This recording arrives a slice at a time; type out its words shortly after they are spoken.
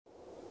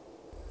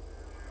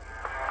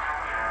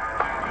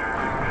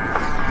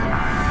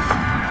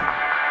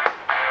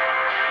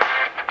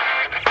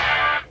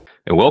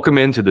welcome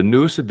into the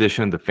newest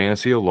edition of the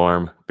Fantasy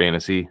Alarm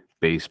Fantasy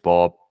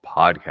Baseball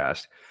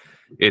Podcast.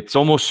 It's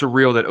almost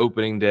surreal that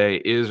opening day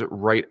is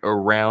right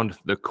around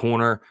the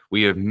corner.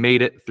 We have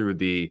made it through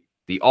the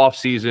off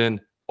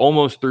season,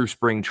 almost through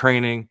spring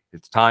training.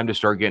 It's time to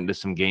start getting to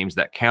some games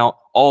that count.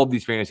 All of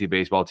these fantasy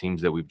baseball teams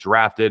that we've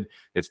drafted,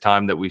 it's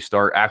time that we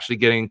start actually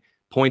getting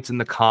points in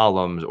the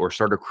columns or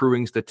start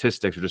accruing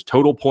statistics or just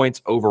total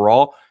points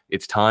overall.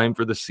 It's time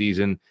for the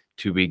season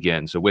to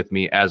begin. So with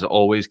me, as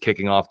always,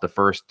 kicking off the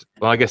first,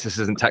 well, I guess this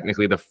isn't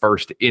technically the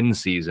first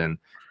in-season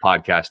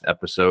podcast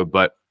episode,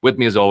 but with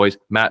me as always,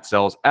 Matt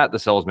Sells at the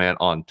Sellsman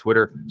on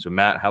Twitter. So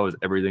Matt, how is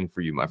everything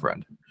for you, my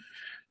friend?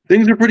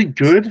 Things are pretty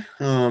good.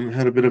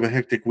 Had a bit of a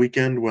hectic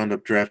weekend. Wound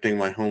up drafting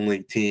my home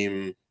league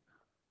team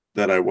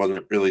that I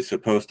wasn't really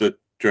supposed to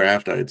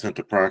draft. I had sent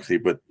a proxy,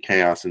 but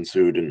chaos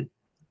ensued, and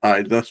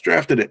I thus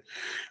drafted it.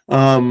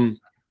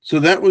 So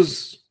that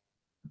was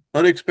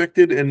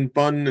unexpected and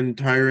fun and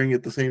tiring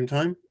at the same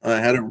time. I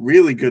had a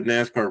really good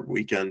NASCAR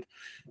weekend,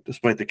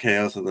 despite the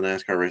chaos of the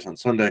NASCAR race on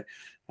Sunday.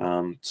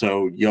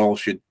 So y'all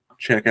should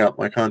check out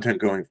my content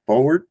going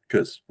forward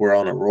because we're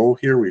on a roll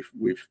here.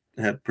 We've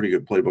had a pretty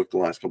good playbook the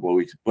last couple of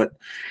weeks. But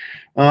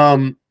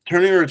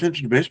turning our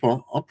attention to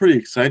baseball, I'm pretty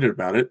excited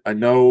about it. I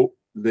know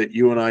that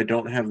you and I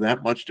don't have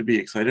that much to be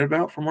excited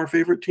about from our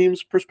favorite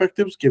teams'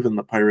 perspectives, given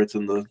the Pirates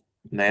and the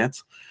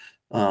Nats.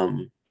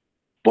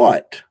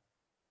 But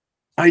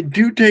I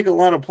do take a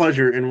lot of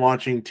pleasure in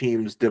watching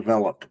teams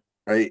develop,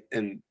 right?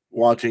 And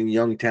watching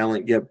young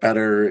talent get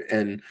better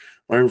and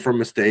learn from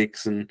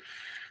mistakes and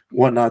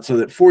whatnot, so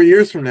that 4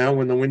 years from now,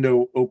 when the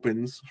window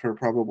opens for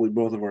probably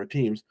both of our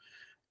teams,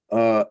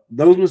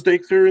 those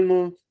mistakes are in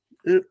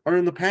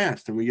the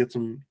past, and we get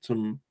some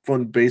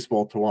fun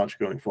baseball to watch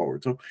going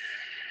forward. So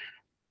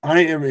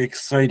I am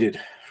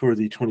excited for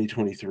the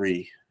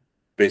 2023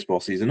 baseball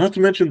season. Not to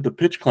mention the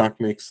pitch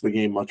clock makes the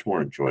game much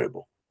more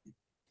enjoyable.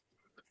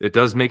 It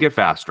does make it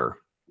faster.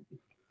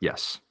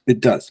 Yes.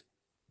 It does.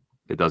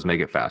 It does make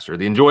it faster.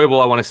 The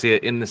enjoyable, I want to see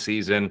it in the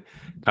season,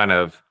 kind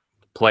of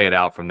play it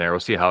out from there.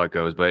 We'll see how it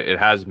goes, but it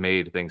has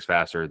made things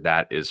faster.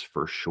 That is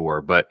for sure.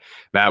 But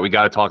Matt, we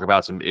got to talk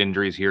about some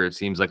injuries here. It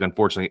seems like,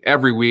 unfortunately,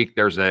 every week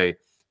there's a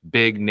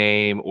big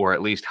name or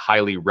at least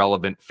highly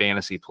relevant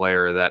fantasy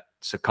player that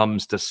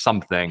succumbs to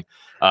something.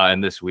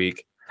 And this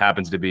week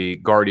happens to be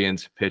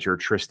Guardians pitcher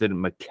Triston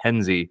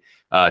McKenzie.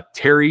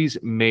 Teres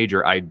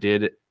major. I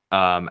did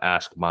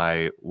ask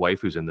my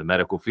wife, who's in the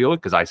medical field,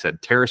 because I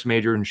said teres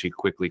major, and she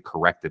quickly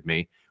corrected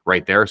me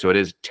right there. So it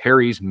is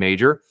teres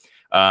major.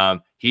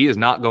 He is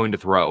not going to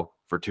throw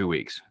for 2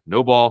 weeks.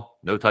 No ball,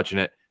 no touching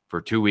it for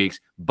 2 weeks,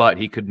 but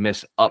he could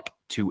miss up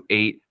to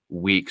 8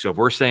 weeks. So if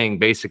we're saying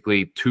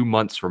basically 2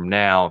 months from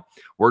now,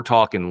 we're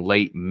talking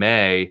late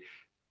May,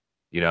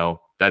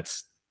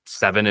 that's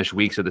 7-ish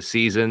weeks of the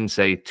season.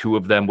 Say 2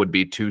 of them would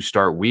be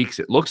 2-start weeks.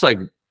 It looks like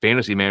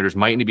fantasy managers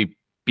might need to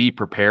be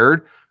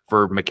prepared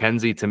for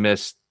McKenzie to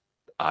miss,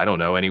 I don't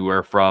know,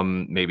 anywhere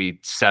from maybe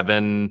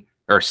 7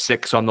 or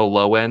 6 on the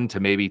low end to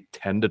maybe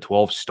 10 to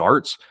 12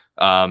 starts.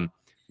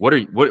 What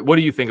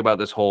do you think about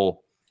this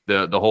whole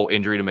the whole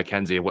injury to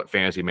McKenzie and what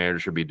fantasy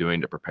managers should be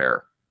doing to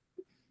prepare?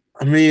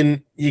 I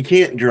mean, you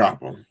can't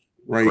drop him,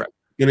 right? Correct.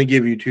 Going to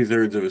give you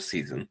 2/3 of a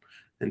season,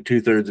 and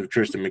 2/3 of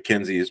Triston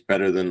McKenzie is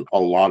better than a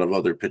lot of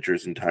other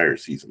pitchers' entire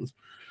seasons.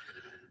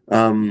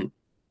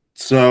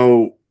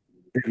 So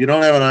if you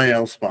don't have an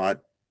IL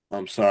spot,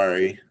 I'm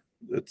sorry,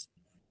 that's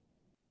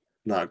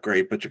not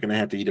great, but you're going to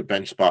have to eat a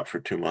bench spot for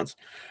 2 months.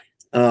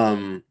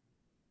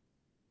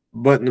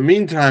 But in the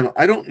meantime,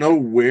 I don't know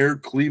where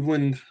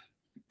Cleveland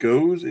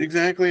goes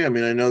exactly. I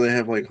mean, I know they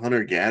have like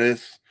Hunter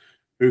Gaddis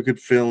who could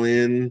fill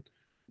in.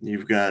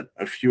 You've got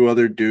a few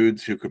other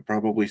dudes who could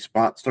probably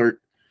spot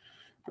start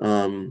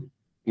when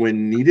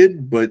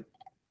needed, but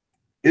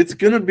it's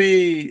going to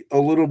be a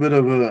little bit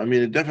of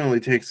it definitely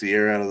takes the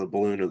air out of the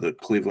balloon of the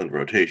Cleveland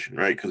rotation,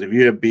 right? Because if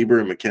you have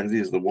Bieber and McKenzie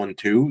as the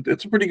 1-2,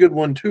 that's a pretty good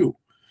 1-2.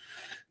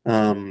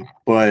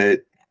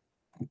 But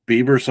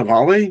Bieber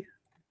Savale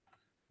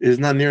is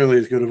not nearly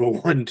as good of a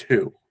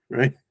 1-2,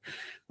 right?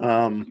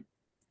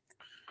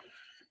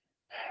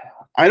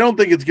 I don't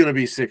think it's going to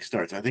be 6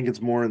 starts. I think it's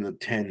more in the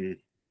 10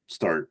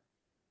 start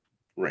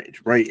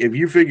range, right? If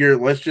you figure,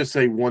 let's just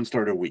say 1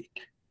 start a week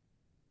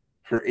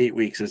for 8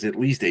 weeks is at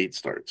least 8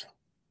 starts.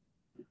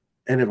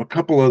 And if a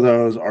couple of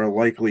those are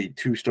likely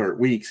 2-start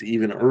weeks,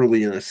 even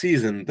early in the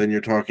season, then you're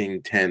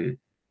talking 10.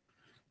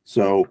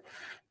 So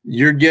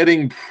you're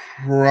getting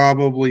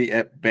probably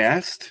at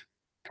best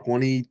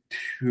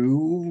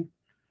 22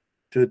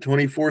 to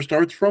 24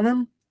 starts from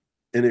him.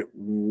 And at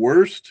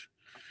worst,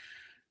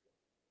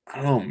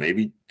 I don't know,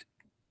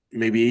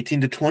 maybe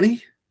 18 to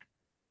 20.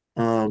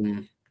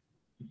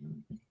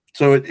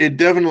 So it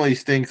definitely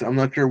stinks. I'm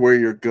not sure where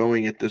you're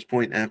going at this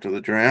point after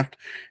the draft.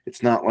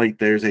 It's not like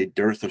there's a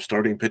dearth of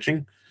starting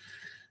pitching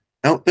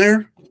out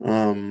there.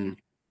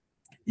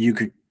 You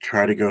could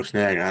try to go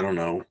snag, I don't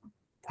know,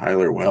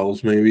 Tyler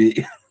Wells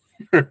maybe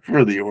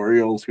for the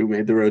Orioles who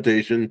made the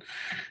rotation.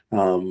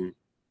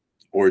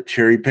 Or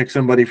cherry pick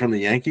somebody from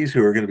the Yankees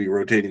who are going to be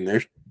rotating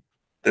their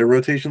their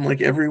rotation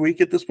like every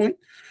week at this point.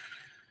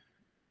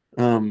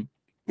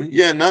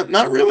 Yeah,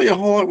 not really a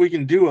whole lot we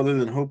can do other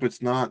than hope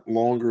it's not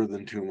longer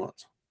than 2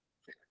 months.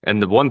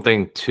 And the one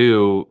thing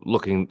too,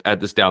 looking at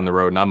this down the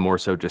road, and I'm more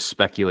so just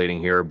speculating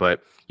here,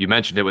 but you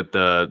mentioned it with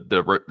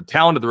the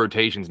talent of the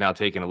rotations now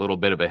taking a little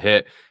bit of a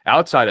hit.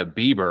 Outside of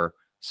Bieber,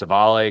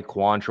 Savale,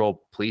 Quantrill,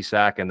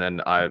 Plesac, and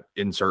then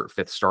insert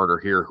fifth starter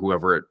here,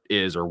 whoever it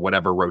is or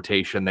whatever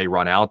rotation they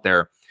run out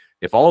there.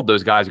 If all of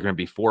those guys are going to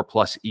be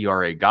 4+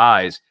 ERA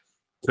guys,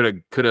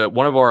 could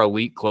one of our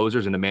elite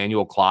closers in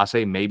Emmanuel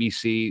Clase maybe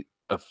see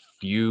a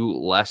few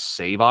less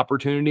save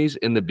opportunities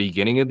in the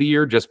beginning of the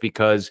year just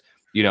because,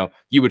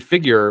 you would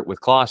figure with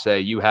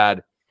Clase, you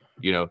had,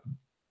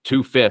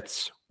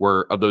 2/5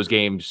 of those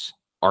games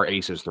are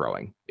aces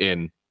throwing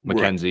in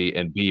McKenzie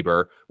and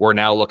Bieber. We're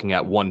now looking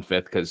at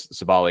 1/5 because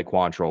Savale,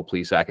 Quantrill,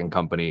 Plesac, and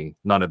company,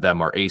 none of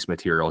them are ace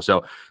material.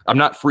 So I'm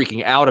not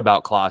freaking out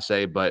about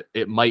Clase, but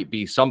it might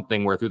be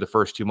something where through the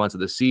first 2 months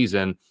of the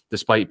season,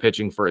 despite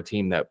pitching for a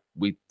team that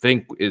we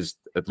think is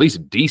at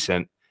least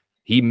decent,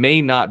 he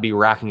may not be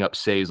racking up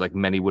saves like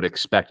many would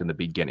expect in the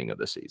beginning of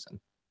the season.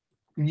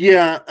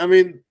 Yeah, I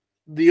mean,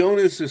 the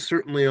onus is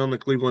certainly on the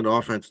Cleveland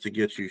offense to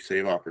get you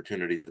save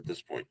opportunities at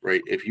this point,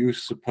 right? If you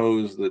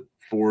suppose that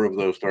 4 of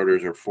those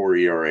starters are 4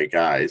 ERA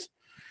guys,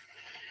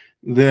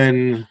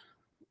 then,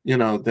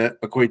 that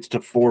equates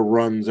to 4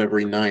 runs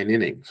every 9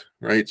 innings,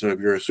 right? So if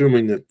you're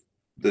assuming that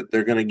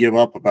they're going to give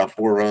up about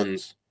 4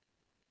 runs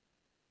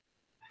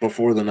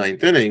before the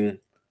 9th inning,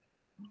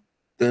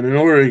 then in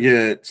order to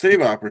get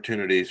save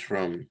opportunities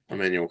from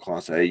Emmanuel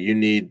Clase, you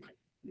need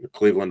the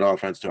Cleveland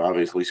offense to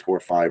obviously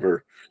score 5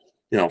 or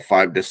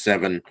 5 to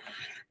 7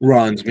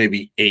 runs,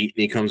 maybe 8,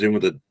 and he comes in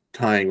with a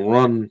tying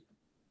run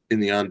in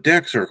the on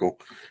deck circle.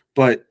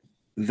 But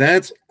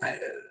that's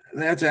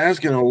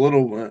asking a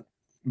little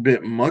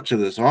bit much of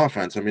this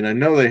offense. I mean, I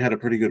know they had a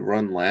pretty good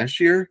run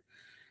last year,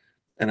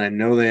 and I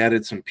know they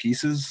added some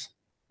pieces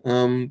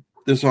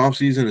this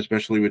offseason,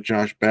 especially with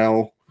Josh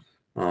Bell,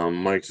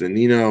 Mike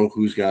Zunino,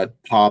 who's got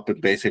pop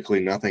and basically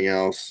nothing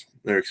else.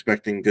 They're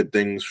expecting good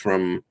things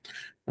from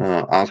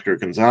Oscar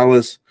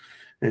Gonzalez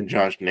and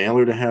Josh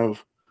Naylor to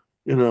have,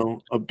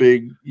 a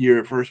big year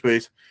at first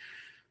base.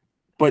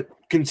 But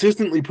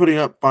consistently putting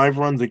up 5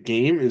 runs a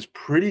game is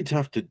pretty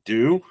tough to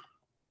do.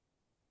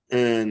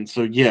 And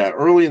so, yeah,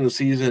 early in the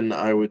season,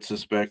 I would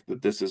suspect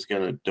that this is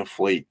going to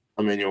deflate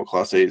Emmanuel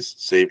Clase's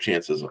save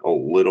chances a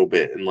little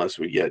bit unless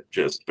we get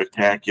just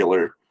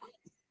spectacular.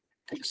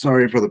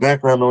 Sorry for the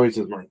background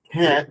noises. My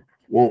cat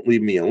won't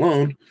leave me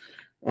alone.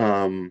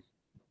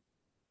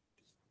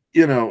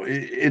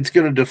 It's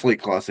going to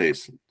deflate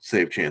Clase's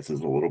save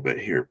chances a little bit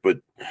here, but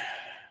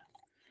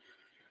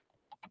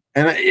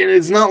and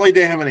it's not like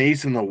they have an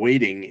ace in the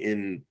waiting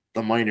in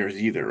the minors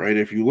either, right?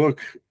 If you look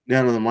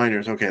down in the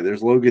minors, okay,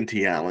 there's Logan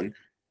T. Allen.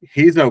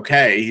 He's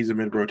okay. He's a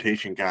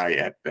mid-rotation guy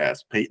at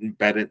best. Peyton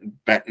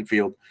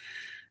Bettenfield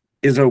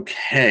is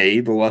okay.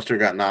 The luster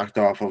got knocked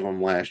off of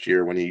him last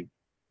year when he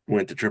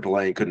went to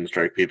AAA and couldn't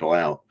strike people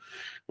out.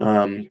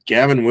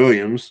 Gavin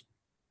Williams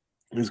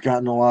has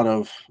gotten a lot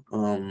of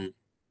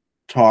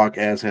talk,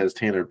 as has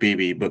Tanner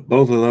Beebe, but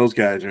both of those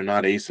guys are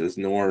not aces,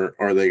 nor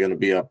are they going to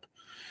be up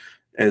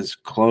as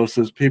close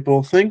as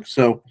people think.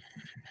 So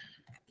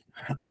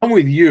I'm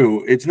with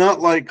you. It's not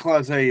like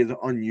Clase is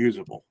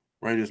unusable,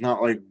 right? It's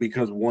not like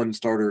because one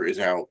starter is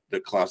out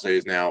that Clase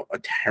is now a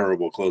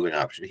terrible closing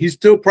option. He's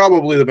still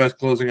probably the best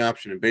closing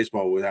option in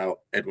baseball without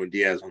Edwin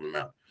Diaz on the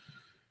mound.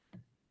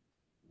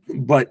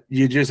 But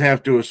you just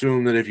have to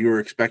assume that if you were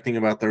expecting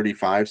about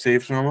 35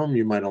 saves from him,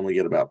 you might only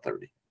get about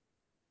 30.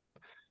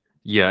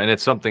 Yeah, and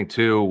it's something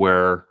too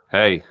where,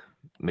 hey,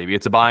 maybe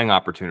it's a buying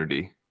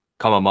opportunity.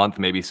 Come a month,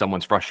 maybe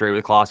someone's frustrated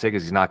with Clase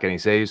because he's not getting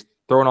saves.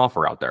 Throw an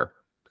offer out there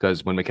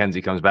because when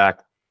McKenzie comes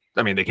back,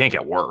 I mean, they can't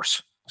get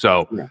worse.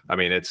 So, yeah. I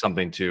mean, it's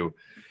something to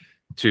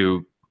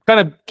kind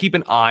of keep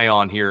an eye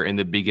on here in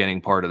the beginning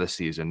part of the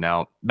season.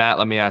 Now, Matt,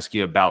 let me ask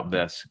you about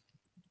this.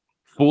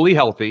 Fully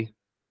healthy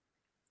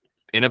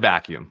in a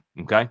vacuum,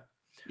 okay?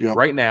 Yep.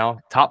 Right now,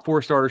 top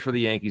 4 starters for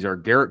the Yankees are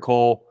Garrett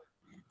Cole,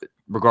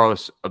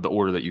 regardless of the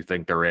order that you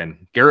think they're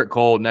in. Garrett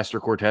Cole, Nestor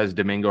Cortez,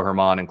 Domingo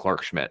Germán, and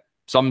Clark Schmidt.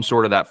 Some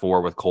sort of that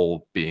 4 with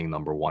Cole being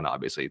number 1,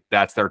 obviously.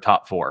 That's their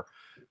top 4.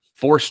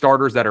 4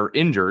 starters that are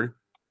injured,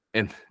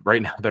 and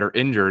right now that are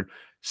injured,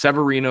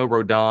 Severino,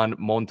 Rodon,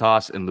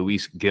 Montas, and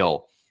Luis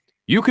Gil.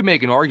 You could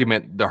make an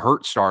argument the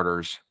hurt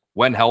starters,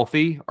 when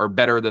healthy, are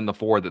better than the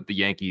 4 that the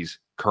Yankees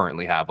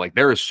currently have. Like,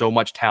 there is so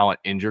much talent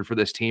injured for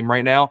this team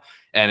right now,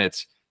 and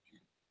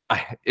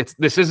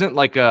this isn't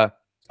like a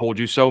told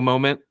you so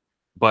moment,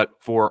 but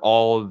for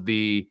all of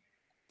the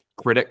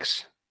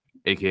critics,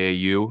 aka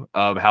you,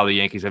 of how the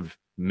Yankees have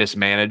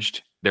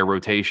mismanaged their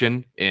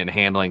rotation in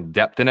handling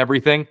depth and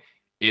everything,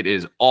 it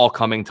is all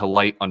coming to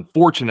light,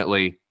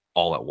 unfortunately,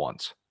 all at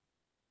once.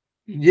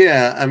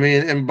 Yeah, I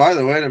mean, and by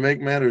the way, to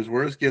make matters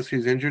worse, guess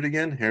who's injured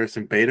again?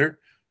 Harrison Bader.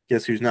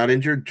 Guess who's not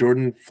injured?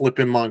 Jordan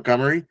Flippin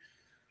Montgomery.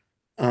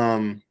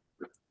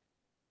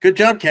 Good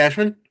job,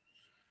 Cashman.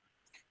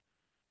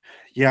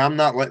 Yeah, I'm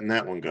not letting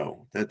that one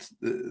go.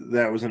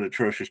 That was an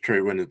atrocious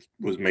trade when it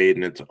was made,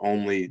 and it's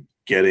only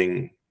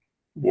getting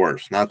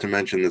worse. Not to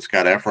mention that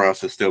Scott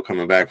Efros is still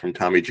coming back from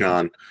Tommy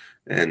John,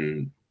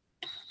 and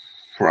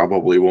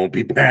probably won't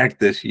be back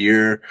this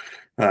year.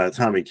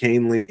 Tommy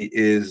Canley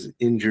is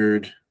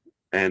injured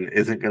and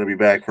isn't going to be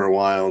back for a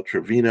while.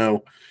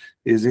 Trevino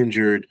is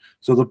injured,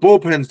 so the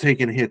bullpen's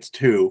taking hits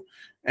too.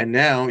 And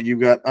now you've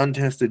got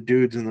untested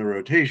dudes in the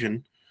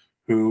rotation,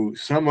 who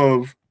some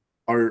of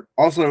are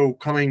also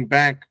coming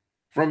back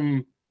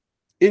from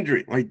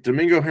injury. Like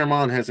Domingo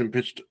Germán hasn't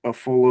pitched a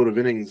full load of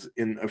innings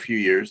in a few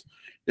years.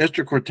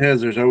 Nestor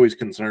Cortez, there's always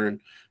concern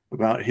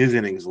about his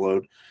innings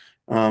load.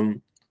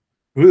 Who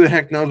the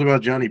heck knows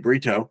about Johnny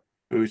Brito,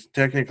 who's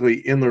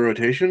technically in the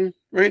rotation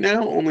right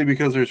now, only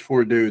because there's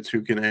 4 dudes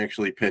who can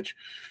actually pitch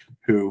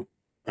who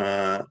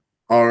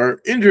are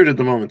injured at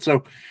the moment.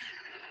 So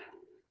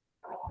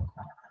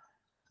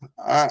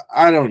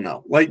I don't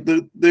know. Like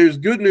there's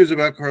good news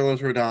about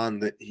Carlos Rodon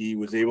that he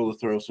was able to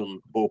throw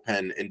some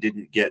bullpen and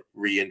didn't get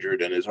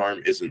re-injured and his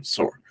arm isn't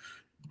sore.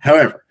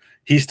 However,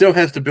 he still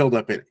has to build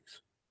up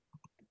innings,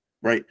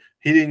 right?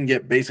 He didn't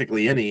get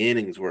basically any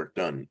innings work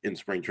done in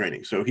spring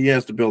training, so he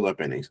has to build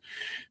up innings.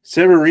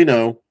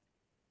 Severino,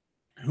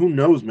 who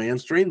knows, man?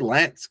 Strained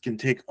lats can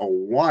take a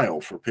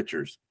while for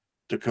pitchers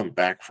to come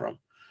back from.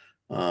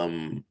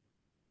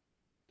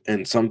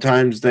 And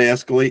sometimes they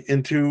escalate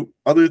into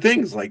other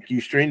things, like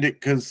you strained it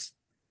because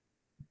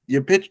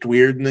you pitched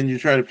weird, and then you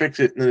try to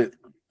fix it, and then it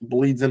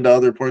bleeds into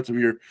other parts of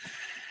your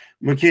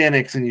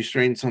mechanics, and you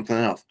strain something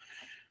else.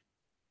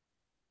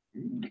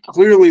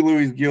 Clearly,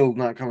 Luis Gill's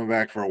not coming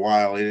back for a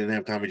while. He didn't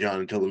have Tommy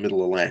John until the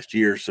middle of last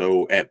year,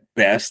 so at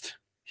best,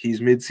 he's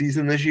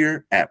midseason this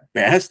year. At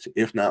best,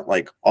 if not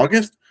like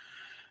August.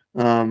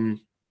 And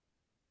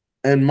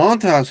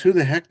Montas, who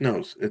the heck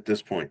knows at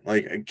this point?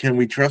 Like, can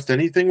we trust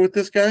anything with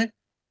this guy?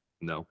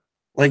 No.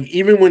 Like,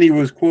 even when he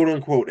was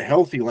quote-unquote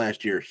healthy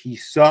last year, he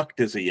sucked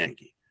as a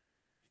Yankee.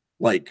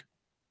 Like,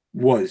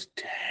 was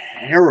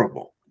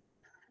terrible.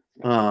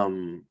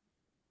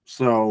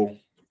 So,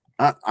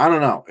 I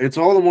don't know. It's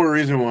all the more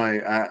reason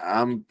why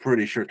I'm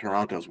pretty sure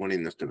Toronto's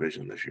winning this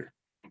division this year.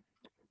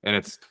 And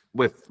it's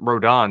with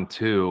Rodon,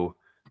 too.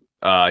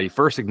 He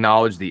first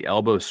acknowledged the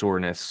elbow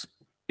soreness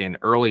in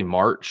early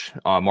March,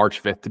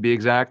 March 5th to be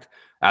exact.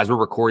 As we're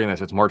recording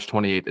this, it's March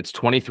 28th. It's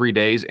 23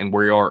 days, and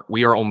we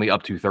are only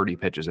up to 30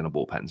 pitches in a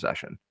bullpen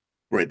session.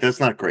 Right,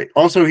 that's not great.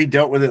 Also, he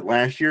dealt with it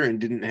last year and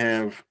didn't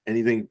have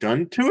anything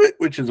done to it,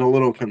 which is a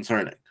little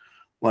concerning.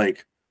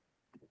 Like,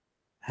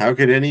 how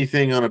could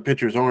anything on a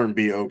pitcher's arm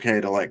be okay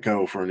to let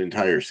go for an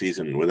entire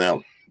season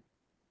without,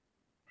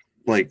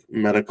 like,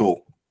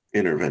 medical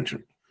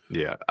intervention?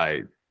 Yeah,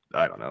 I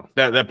don't know.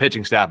 That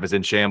pitching staff is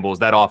in shambles.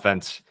 That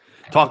offense.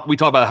 We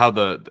talk about how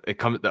the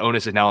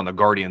onus is now on the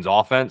Guardians'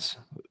 offense.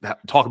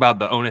 Talk about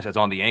the onus that's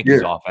on the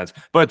Yankees' offense.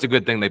 But it's a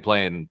good thing they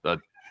play in the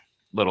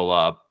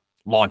little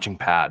launching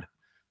pad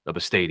of a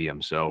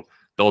stadium, so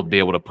they'll be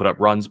able to put up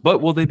runs. But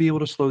will they be able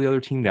to slow the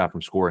other team down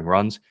from scoring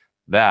runs?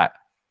 That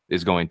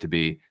is going to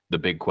be the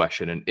big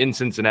question. And in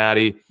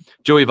Cincinnati,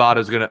 Joey Votto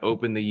is going to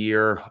open the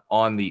year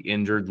on the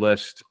injured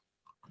list.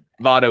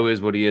 Votto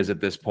is what he is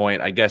at this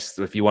point. I guess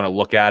if you want to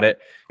look at it,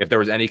 if there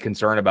was any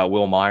concern about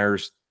Will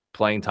Myers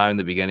playing time in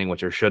the beginning,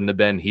 which there shouldn't have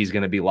been, he's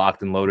going to be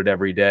locked and loaded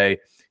every day.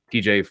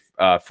 TJ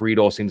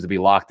Friedel seems to be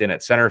locked in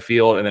at center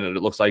field, and then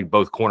it looks like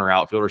both corner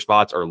outfielder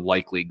spots are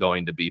likely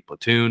going to be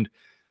platooned.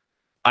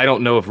 I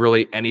don't know if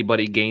really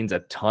anybody gains a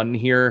ton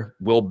here.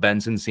 Will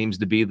Benson seems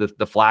to be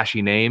the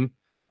flashy name,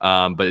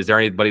 but is there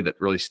anybody that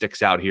really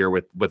sticks out here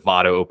with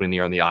Votto opening the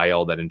year on the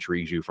IL that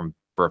intrigues you from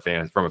a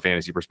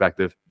fantasy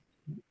perspective?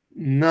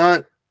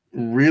 Not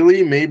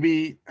really.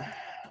 Maybe I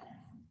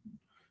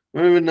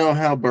don't even know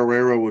how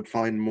Barrero would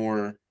find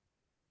more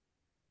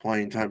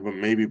playing time, but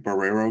maybe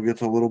Barrero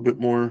gets a little bit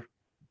more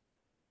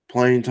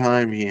playing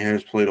time. He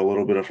has played a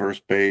little bit of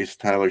first base.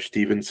 Tyler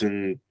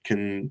Stevenson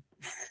can,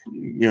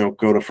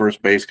 go to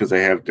first base because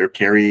they're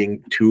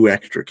carrying 2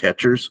 extra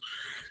catchers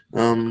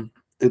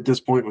at this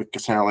point with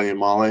Casale and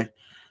Male.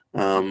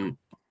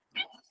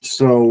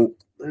 So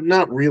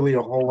not really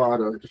a whole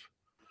lot of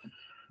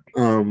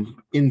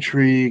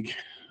intrigue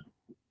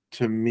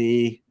to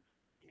me.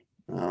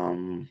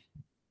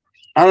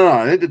 I don't know.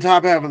 I think the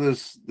top half of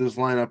this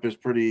lineup is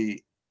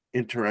pretty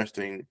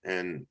interesting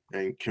and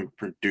can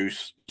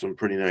produce some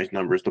pretty nice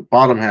numbers. The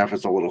bottom half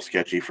is a little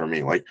sketchy for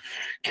me. Like,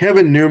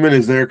 Kevin Newman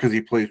is there because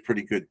he plays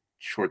pretty good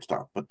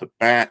shortstop, but the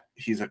bat,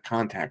 he's a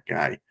contact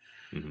guy,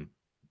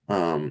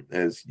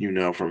 as you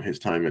know from his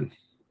time in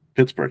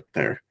Pittsburgh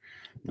there.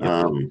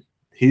 Yep.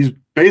 He's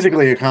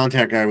basically a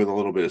contact guy with a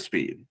little bit of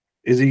speed.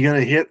 Is he going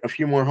to hit a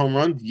few more home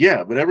runs?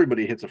 Yeah, but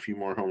everybody hits a few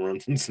more home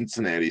runs in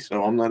Cincinnati,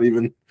 so I'm not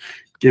even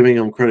giving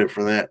him credit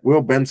for that.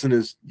 Will Benson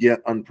is yet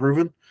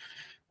unproven.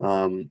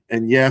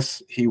 And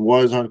yes, he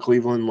was on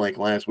Cleveland like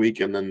last week,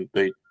 and then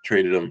they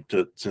traded him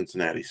to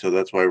Cincinnati. So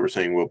that's why we're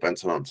saying Will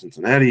Benson on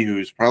Cincinnati,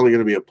 who's probably going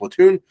to be a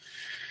platoon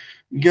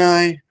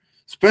guy.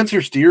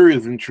 Spencer Steer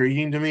is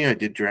intriguing to me. I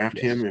did draft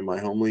him in my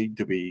home league,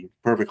 to be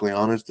perfectly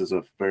honest, as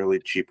a fairly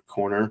cheap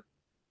corner.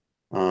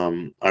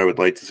 I would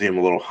like to see him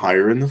a little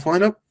higher in this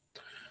lineup.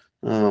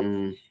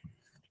 And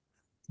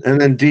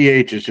then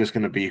DH is just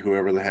going to be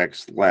whoever the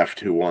heck's left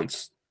who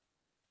wants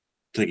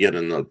to get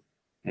in the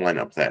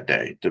lineup that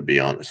day, to be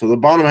honest. So the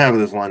bottom half of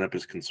this lineup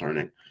is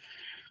concerning.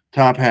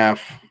 Top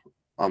half,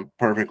 I'm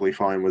perfectly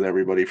fine with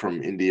everybody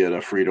from India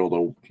to Friedel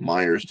to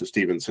Myers to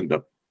Stevenson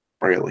to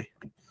Braley.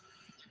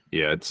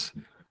 Yeah,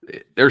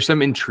 there's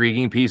some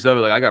intriguing piece of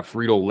it. Like I got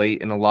Friedel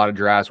late in a lot of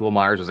drafts. Will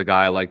Myers was a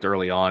guy I liked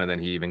early on, and then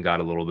he even got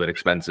a little bit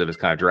expensive as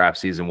kind of draft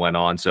season went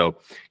on. So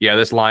yeah,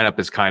 this lineup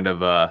is kind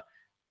of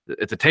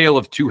it's a tale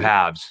of two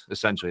halves,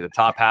 essentially. The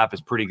top half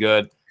is pretty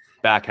good,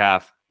 back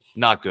half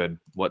not good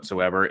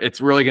whatsoever.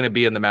 It's really going to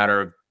be in the matter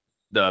of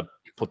the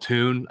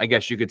platoon, I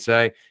guess you could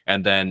say,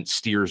 and then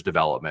Steer's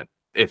development.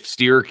 If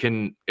Steer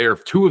can, or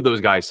if two of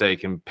those guys say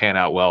can pan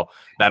out well,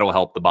 that'll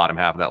help the bottom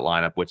half of that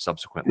lineup, which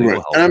subsequently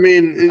will help. I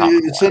mean,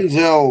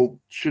 Senzel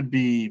should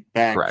be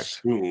back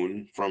Correct.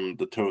 soon from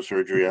the toe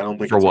surgery. I don't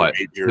think for it's what a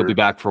major... he'll be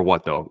back for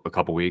what though, a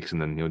couple weeks,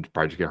 and then he'll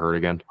probably just get hurt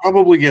again.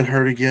 Probably get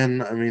hurt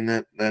again. I mean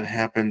that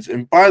happens.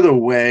 And by the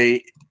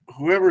way,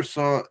 whoever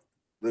saw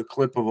the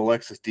clip of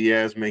Alexis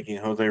Diaz making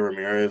Jose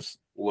Ramirez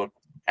look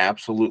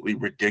absolutely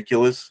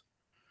ridiculous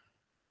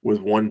with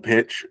one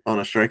pitch on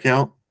a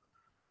strikeout,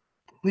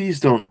 please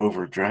don't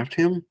overdraft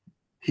him.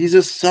 He's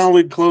a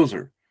solid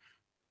closer,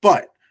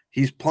 but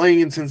he's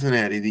playing in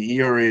Cincinnati. The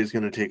ERA is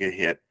going to take a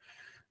hit,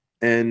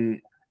 and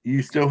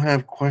you still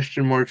have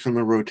question marks in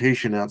the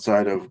rotation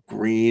outside of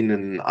Green,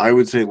 and I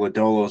would say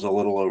Lodolo is a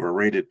little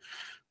overrated,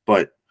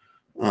 but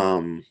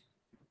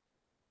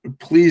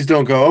please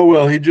don't go, oh,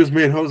 well, he just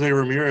made Jose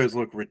Ramirez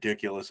look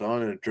ridiculous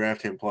on and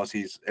draft him, plus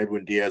he's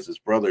Edwin Diaz's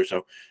brother,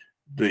 so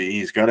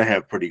he's got to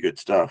have pretty good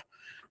stuff.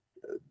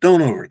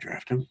 Don't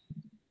overdraft him.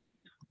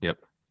 Yep,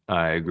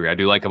 I agree. I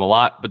do like him a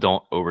lot, but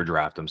don't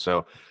overdraft him.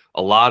 So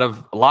a lot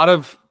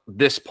of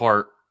this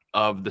part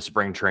of the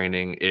spring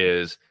training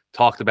is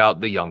talked about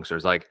the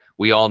youngsters. Like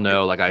we all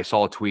know, like I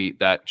saw a tweet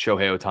that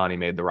Shohei Ohtani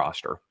made the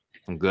roster.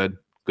 I'm good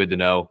to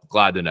know,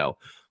 glad to know.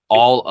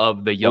 All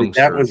of the youngsters.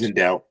 That was in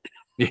doubt.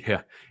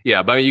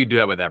 Yeah, but you do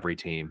that with every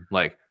team.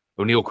 Like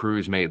O'Neal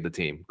Cruz made the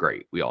team.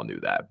 Great. We all knew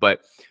that.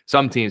 But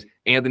some teams,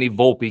 Anthony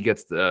Volpe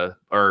gets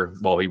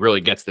he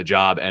really gets the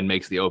job and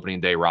makes the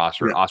opening day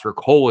roster. Yeah. Oscar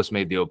Colas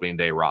made the opening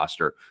day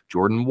roster.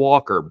 Jordan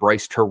Walker,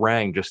 Bryce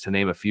Terang, just to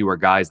name a few, are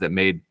guys that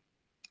made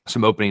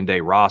some opening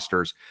day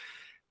rosters.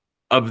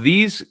 Of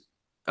these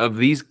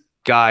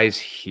guys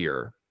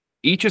here,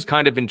 each is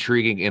kind of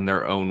intriguing in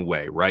their own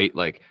way, right?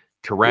 Like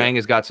Terang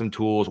has got some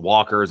tools.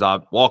 Walker and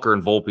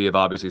Volpe have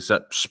obviously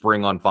set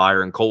spring on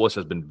fire, and Colas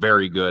has been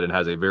very good and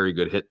has a very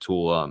good hit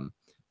tool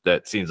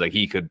that seems like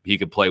he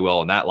could play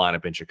well in that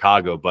lineup in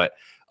Chicago. But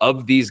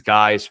of these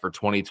guys for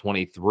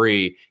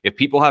 2023, if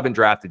people haven't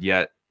drafted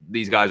yet,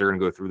 these guys are going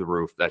to go through the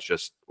roof. That's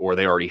just, or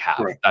they already have.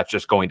 Right. That's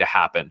just going to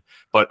happen.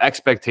 But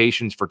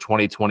expectations for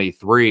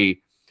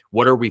 2023,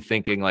 what are we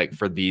thinking like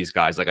for these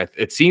guys? Like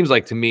it seems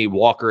like to me,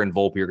 Walker and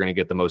Volpe are going to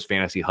get the most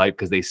fantasy hype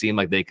because they seem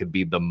like they could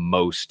be the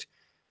most.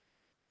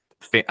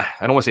 I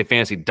don't want to say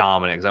fantasy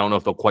dominant because I don't know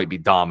if they'll quite be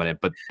dominant,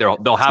 but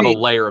they'll have a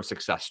layer of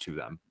success to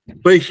them.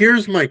 But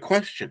here's my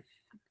question: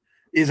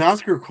 is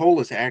Oscar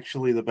Colas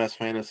actually the best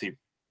fantasy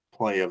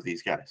play of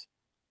these guys?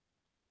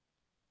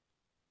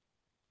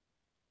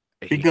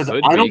 Because I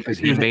don't because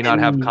he may not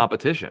have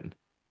competition.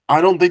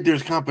 I don't think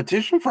there's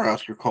competition for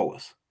Oscar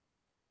Colas.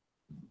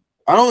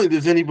 I don't think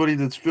there's anybody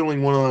that's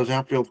filling one of those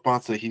outfield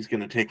spots that he's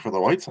going to take for the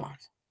White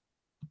Sox.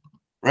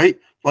 Right?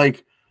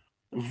 Like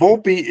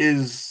Volpe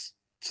is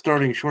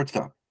starting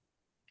shortstop.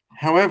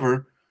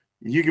 However,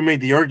 you can make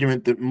the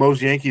argument that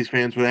most Yankees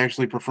fans would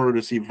actually prefer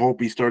to see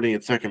Volpe starting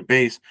at second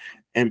base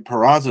and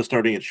Peraza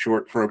starting at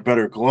short for a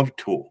better glove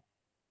tool.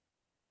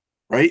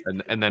 Right?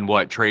 And then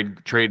what? Trade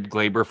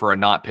Glaber for a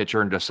not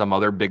pitcher and just some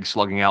other big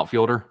slugging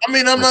outfielder? I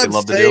mean, I'm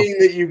not saying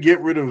that you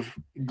get rid of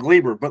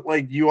Glaber, but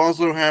like you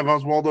also have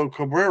Oswaldo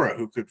Cabrera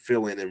who could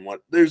fill in and what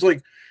there's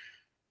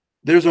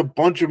a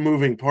bunch of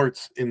moving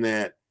parts in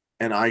that,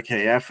 and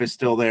IKF is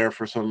still there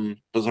for some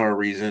bizarre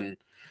reason.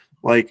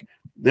 Like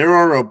there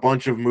are a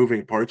bunch of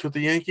moving parts with the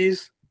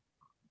Yankees,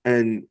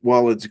 and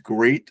while it's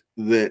great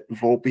that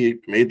Volpe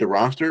made the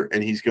roster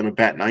and he's going to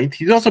bat ninth,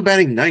 he's also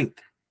batting ninth.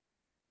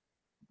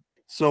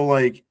 So,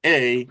 like,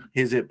 A,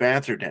 his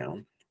at-bats are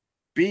down.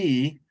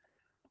 B,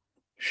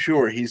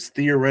 sure, he's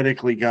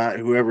theoretically got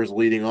whoever's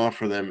leading off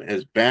for them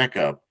as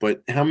backup,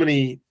 but how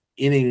many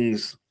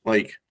innings,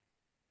 like,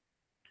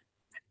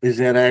 is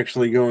that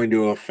actually going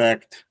to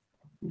affect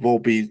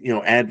Volpe,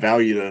 add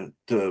value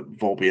to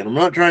Volpe? And I'm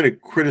not trying to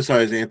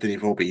criticize Anthony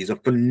Volpe. He's a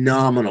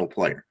phenomenal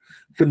player,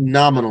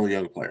 phenomenal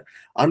young player.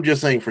 I'm just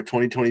saying for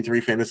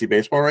 2023 fantasy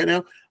baseball right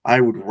now,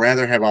 I would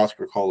rather have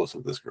Oscar Colas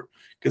of this group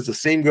because the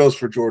same goes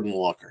for Jordan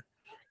Walker.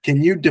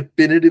 Can you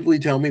definitively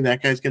tell me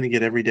that guy's going to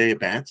get every day at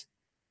bats?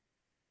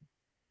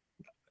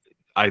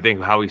 I think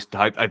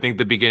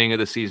the beginning of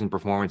the season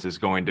performance is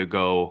going to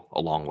go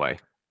a long way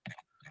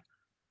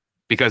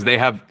because they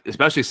have,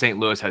 especially St.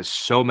 Louis has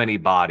so many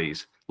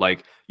bodies.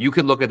 Like you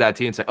could look at that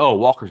team and say, "Oh,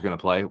 Walker's going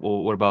to play."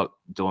 Well, what about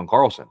Dylan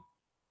Carlson?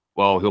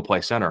 Well, he'll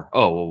play center.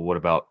 Oh, well, what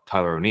about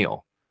Tyler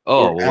O'Neill? Or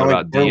Oh, well, what Alec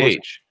about Burleson.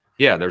 DH?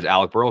 Yeah, there's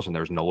Alec Burleson.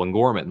 There's Nolan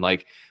Gorman.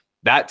 Like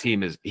that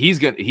team is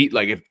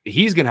if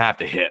he's gonna have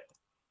to hit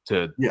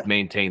to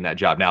maintain that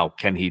job. Now,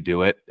 can he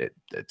do it? It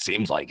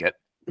seems like it.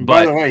 And but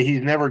by the way,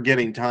 he's never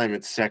getting time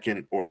at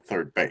second or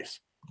third base.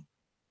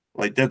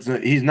 Like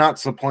he's not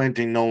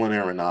supplanting Nolan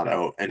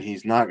Arenado, and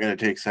he's not going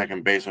to take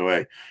second base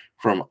away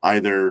from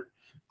either,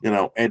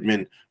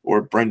 Edmund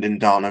or Brendan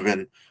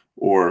Donovan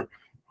or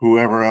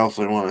whoever else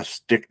they want to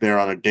stick there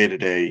on a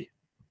day-to-day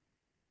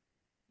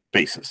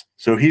basis.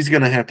 So he's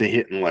going to have to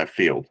hit in left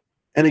field.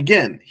 And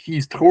again,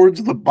 he's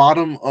towards the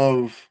bottom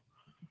of,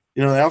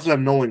 they also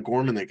have Nolan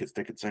Gorman that can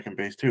stick at second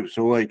base too.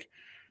 So like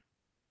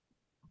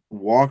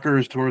Walker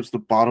is towards the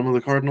bottom of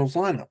the Cardinals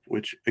lineup,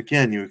 which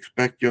again, you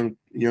expect young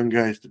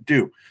guys to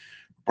do.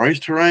 Bryce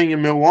Terang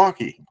in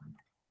Milwaukee,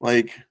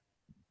 like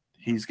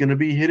he's going to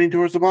be hitting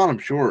towards the bottom.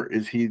 Sure.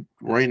 Is he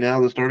right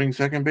now the starting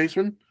second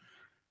baseman?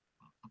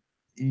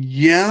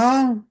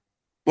 Yeah,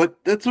 but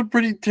that's a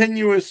pretty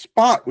tenuous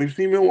spot. We've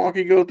seen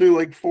Milwaukee go through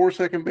like 4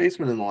 second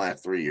basemen in the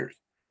last 3 years.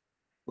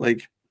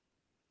 Like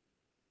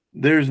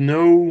there's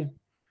no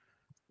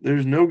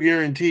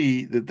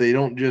guarantee that they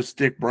don't just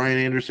stick Brian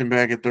Anderson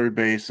back at third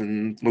base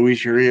and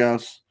Luis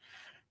Urias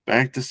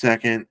back to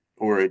second,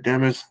 or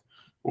Ademis,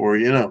 or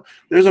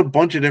there's a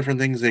bunch of different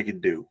things they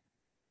could do.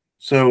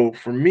 So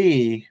for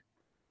me,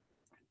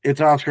 it's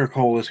Oscar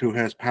Colas, who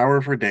has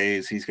power for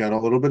days. He's got a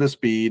little bit of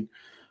speed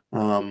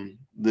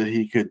that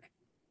he could,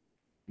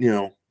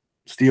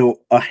 steal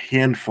a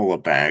handful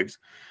of bags,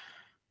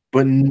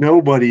 but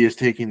nobody is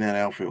taking that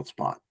outfield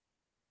spot.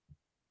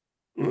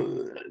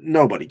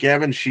 Nobody.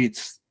 Gavin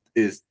Sheets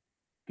is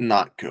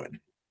not good.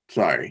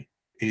 Sorry.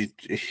 He's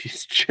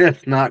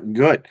just not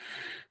good.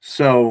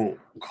 So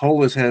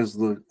Colas has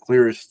the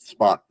clearest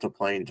spot to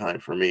playing time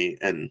for me.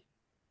 And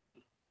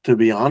to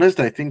be honest,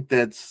 I think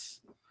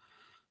that's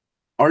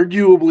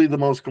arguably the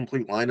most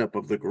complete lineup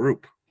of the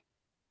group,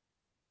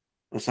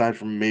 aside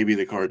from maybe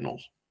the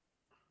Cardinals.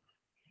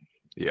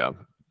 Yeah.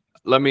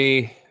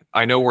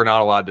 I know we're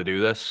not allowed to do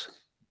this,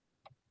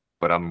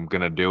 but I'm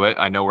going to do it.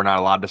 I know we're not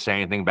allowed to say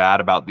anything bad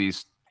about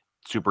these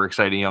super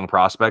exciting young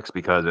prospects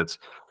because it's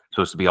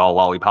supposed to be all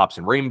lollipops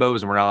and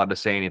rainbows and we're not allowed to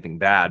say anything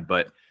bad,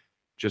 but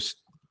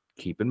just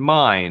keep in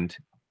mind,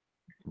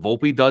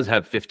 Volpe does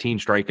have 15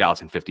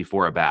 strikeouts and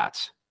 54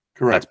 at-bats.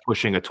 Correct. That's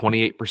pushing a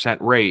 28%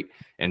 rate.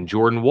 And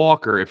Jordan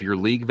Walker, if your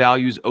league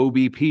values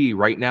OBP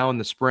right now in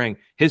the spring,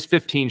 his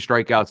 15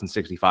 strikeouts and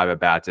 65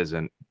 at-bats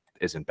isn't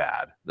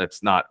bad.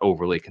 That's not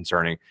overly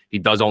concerning. He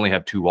does only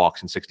have 2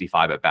 walks and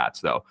 65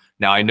 at-bats, though.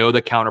 Now, I know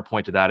the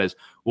counterpoint to that is,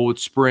 well,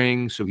 it's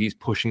spring, so he's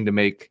pushing to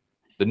make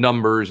the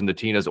numbers, and the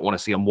team doesn't want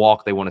to see him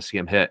walk. They want to see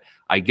him hit.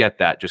 I get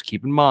that. Just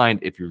keep in mind,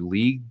 if your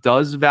league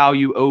does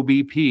value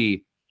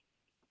OBP,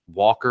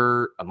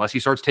 Walker, unless he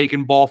starts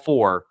taking ball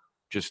 4,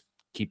 just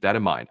keep that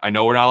in mind. I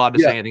know we're not allowed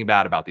to say anything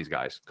bad about these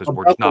guys because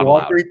we're just not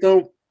allowed. Rate,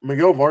 though,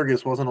 Miguel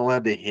Vargas wasn't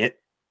allowed to hit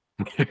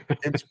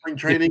in spring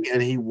training,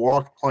 and he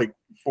walked like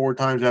 4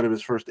 times out of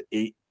his first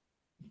 8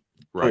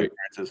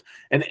 appearances.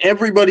 And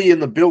everybody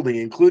in the building,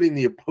 including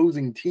the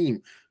opposing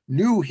team,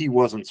 knew he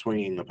wasn't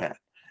swinging the bat.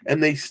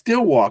 And they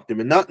still walked him,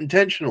 and not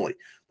intentionally.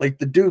 Like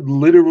the dude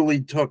literally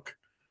took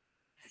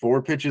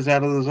 4 pitches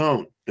out of the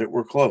zone that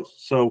were close.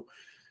 So,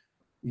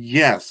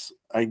 yes,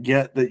 I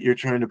get that you're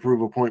trying to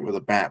prove a point with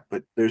a bat,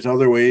 but there's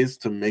other ways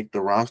to make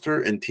the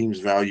roster, and teams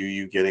value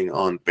you getting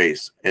on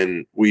base.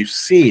 And we've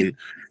seen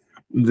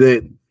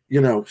that,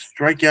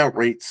 strikeout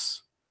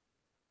rates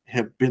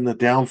have been the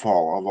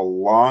downfall of a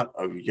lot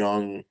of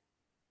young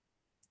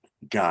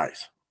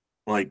guys.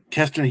 Like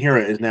Keston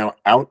Hiura is now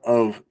out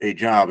of a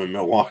job in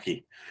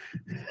Milwaukee,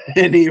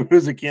 and he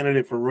was a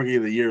candidate for Rookie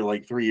of the Year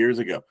like 3 years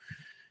ago,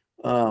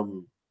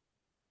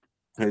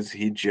 because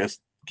he just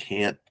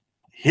can't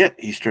hit.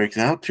 He strikes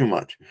out too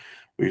much.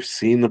 We've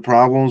seen the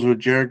problems with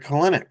Jared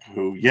Kelenic,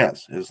 who,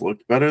 yes, has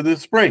looked better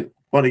this spring.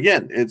 But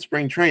again, it's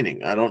spring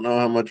training. I don't know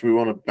how much we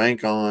want to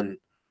bank on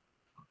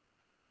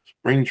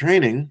spring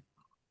training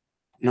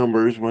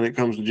numbers when it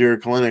comes to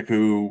Jared Kelenic,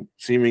 who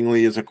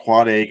seemingly is a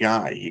quad A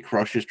guy. He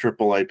crushes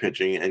AAA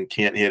pitching and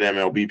can't hit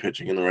MLB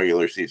pitching in the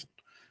regular season.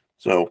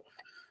 So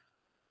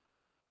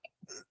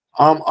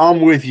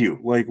I'm with you.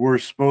 Like, we're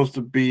supposed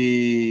to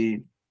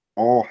be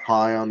all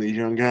high on these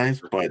young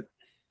guys, but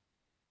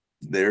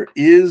there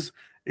is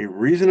a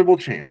reasonable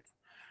chance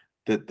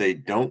that they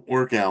don't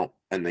work out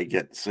and they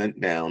get sent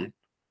down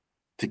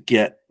to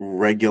get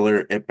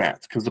regular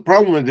at-bats. Because the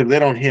problem is if they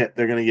don't hit,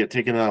 they're going to get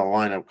taken out of the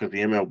lineup because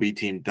the MLB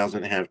team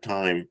doesn't have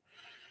time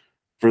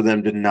for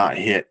them to not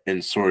hit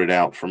and sort it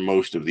out for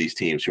most of these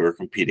teams who are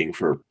competing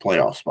for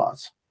playoff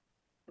spots,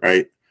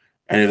 right?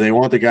 And if they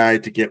want the guy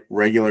to get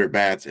regular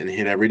at-bats and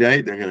hit every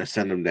day, they're going to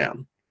send him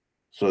down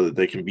so that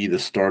they can be the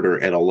starter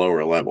at a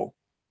lower level.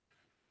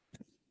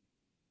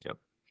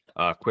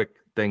 Yep. Quick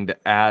thing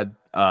to add.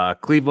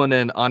 Cleveland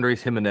and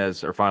Andres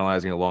Jimenez are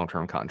finalizing a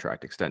long-term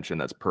contract extension.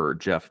 That's per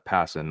Jeff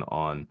Passan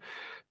on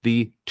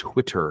the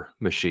Twitter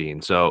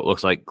machine. So it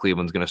looks like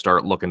Cleveland's going to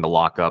start looking to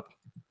lock up,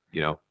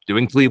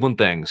 doing Cleveland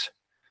things.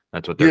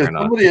 That's what they're Yeah,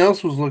 gonna. somebody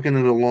else was looking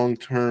at a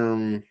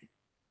long-term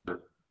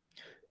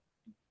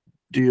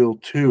deal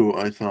too.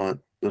 I thought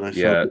that I saw.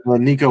 Yeah.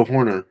 Nico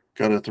Horner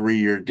got a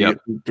 3-year deal,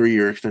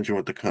 3-year extension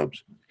with the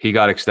Cubs. He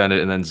got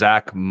extended, and then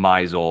Zach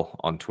Meisel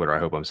on Twitter, I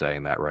hope I'm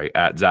saying that right,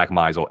 at Zach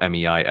Meisel,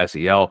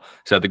 Meisel,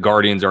 said the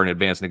Guardians are in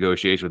advanced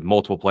negotiation with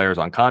multiple players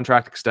on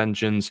contract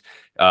extensions.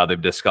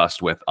 They've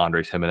discussed with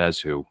Andres Jimenez,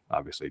 who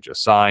obviously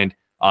just signed,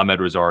 Ahmed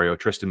Rosario,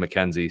 Triston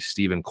McKenzie,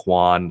 Stephen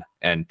Kwan,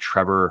 and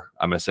Trevor,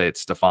 I'm going to say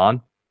it's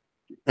Stefan.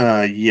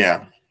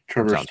 Yeah.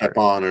 Trevor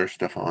Stepan or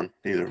Stefan,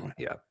 either way.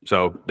 Yeah.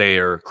 So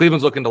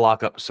Cleveland's looking to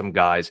lock up some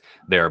guys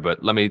there,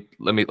 but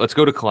let's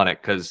go to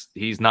Kalenic because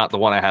he's not the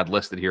one I had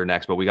listed here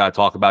next, but we got to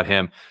talk about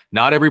him.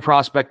 Not every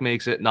prospect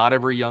makes it. Not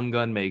every young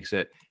gun makes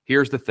it.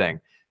 Here's the thing.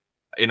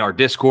 In our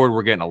Discord,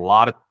 we're getting a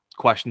lot of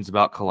questions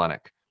about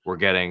Kalenic. We're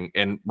getting,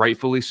 and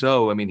rightfully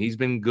so. I mean, he's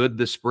been good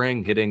this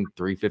spring, hitting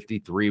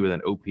 353 with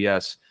an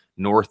OPS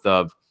north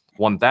of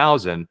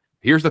 1,000.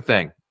 Here's the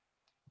thing.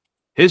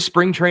 His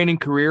spring training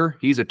career,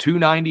 he's a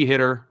 290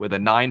 hitter with a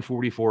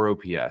 944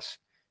 OPS.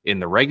 In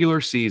the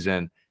regular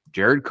season,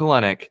 Jared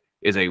Kalenic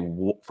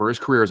for his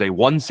career is a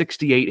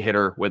 168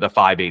 hitter with a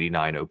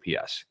 589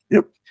 OPS.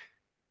 Yep.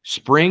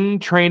 Spring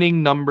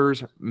training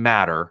numbers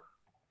matter,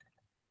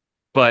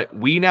 but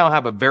we now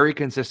have a very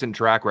consistent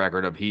track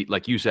record of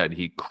like you said,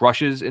 he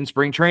crushes in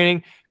spring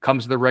training,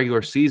 comes to the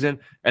regular season,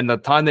 and the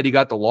time that he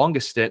got the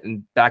longest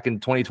stint back in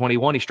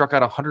 2021, he struck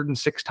out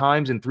 106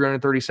 times in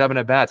 337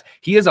 at-bats.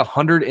 He has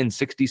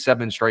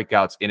 167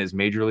 strikeouts in his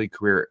major league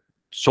career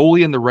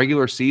solely in the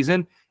regular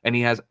season, and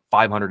he has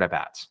 500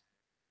 at-bats.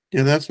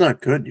 Yeah, that's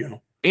not good,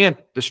 yo. And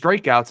the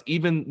strikeouts,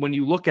 even when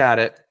you look at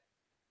it,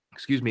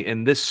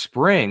 in this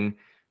spring,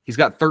 he's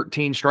got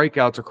 13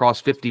 strikeouts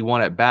across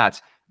 51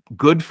 at-bats.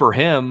 Good for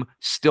him,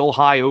 still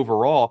high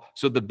overall.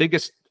 So the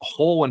biggest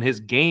hole in his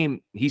game,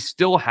 he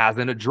still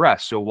hasn't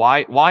addressed. So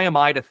why am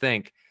I to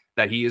think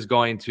that he is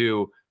going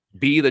to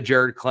be the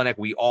Jared Kalenic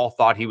we all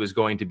thought he was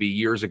going to be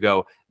years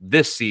ago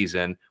this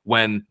season,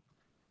 when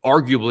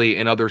arguably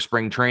in other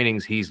spring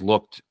trainings he's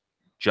looked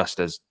just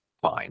as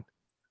fine?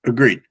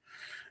 Agreed.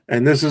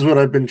 And this is what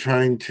I've been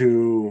trying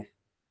to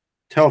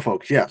tell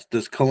folks. Yes,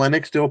 does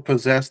Kalenic still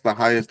possess the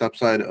highest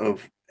upside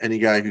of any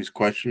guy who's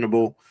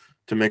questionable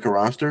to make a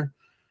roster?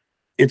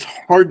 It's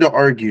hard to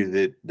argue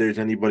that there's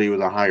anybody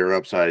with a higher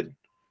upside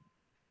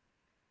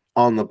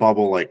on the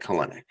bubble like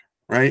Kalenic,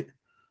 right?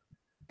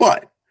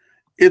 But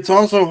it's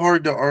also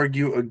hard to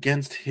argue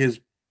against his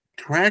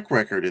track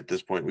record at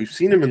this point. We've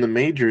seen him in the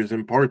majors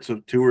in parts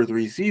of 2 or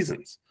 3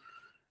 seasons,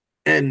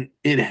 and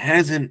it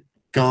hasn't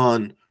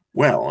gone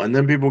well. And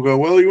then people go,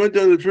 well, he went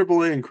down to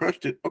AAA and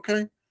crushed it.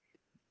 Okay.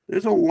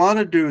 There's a lot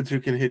of dudes who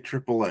can hit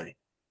AAA.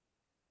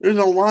 There's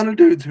a lot of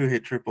dudes who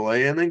hit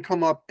AAA and then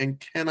come up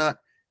and cannot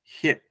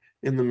hit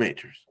in the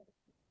majors.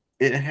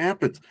 It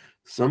happens.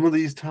 Some of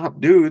these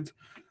top dudes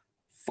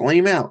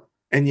flame out.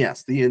 And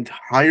yes, the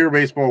entire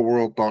baseball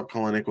world thought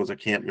Kalenic was a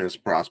can't miss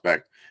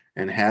prospect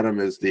and had him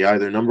as the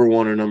either number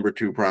 1 or number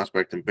 2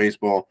 prospect in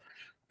baseball,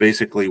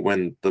 basically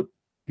when the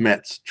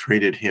Mets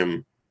traded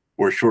him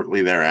or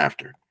shortly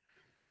thereafter.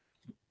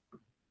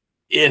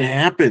 It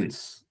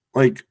happens.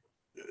 Like,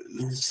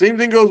 same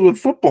thing goes with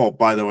football,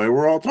 by the way.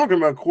 We're all talking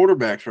about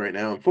quarterbacks right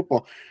now in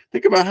football.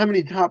 Think about how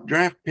many top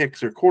draft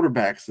picks or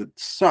quarterbacks that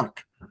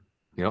suck.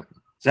 Yep.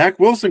 Zach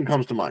Wilson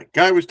comes to mind.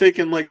 Guy was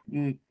taken like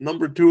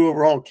number 2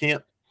 overall,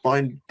 can't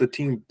find the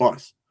team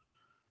bus.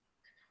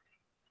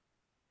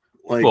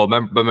 Like, well,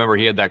 remember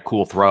he had that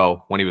cool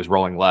throw when he was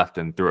rolling left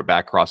and threw it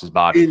back across his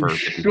body for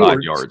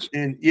 55 yards.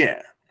 And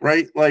yeah,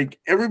 right? Like,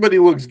 everybody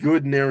looks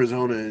good in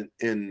Arizona and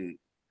in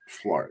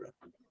Florida.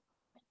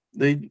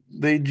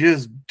 They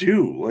just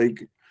do.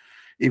 Like,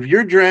 if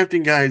you're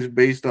drafting guys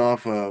based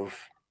off of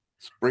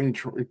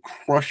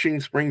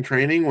crushing spring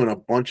training when a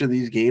bunch of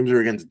these games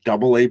are against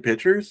AA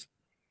pitchers,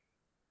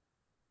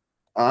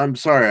 I'm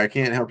sorry, I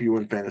can't help you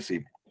win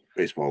fantasy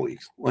baseball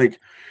leagues. Like,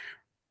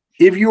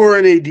 if you are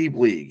in a deep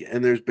league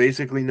and there's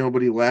basically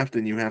nobody left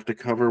and you have to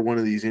cover one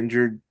of these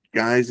injured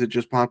guys that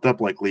just popped up,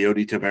 like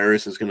Leody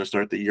Taveras is going to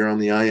start the year on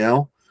the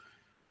IL,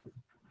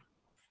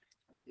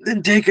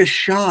 then take a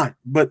shot.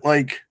 But,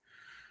 like,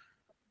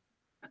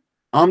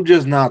 I'm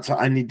just not.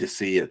 I need to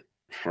see it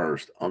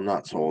first. I'm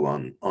not sold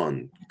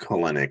on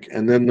Kalenic.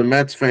 And then the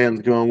Mets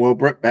fans going, well,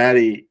 Brett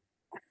Baty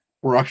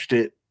crushed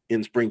it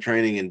in spring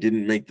training and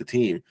didn't make the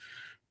team.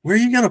 Where are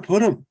you going to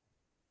put him?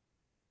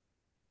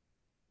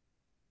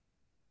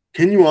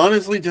 Can you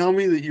honestly tell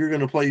me that you're going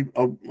to play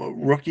a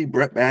rookie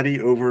Brett Baty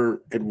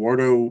over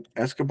Eduardo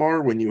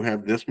Escobar when you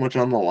have this much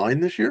on the line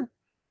this year?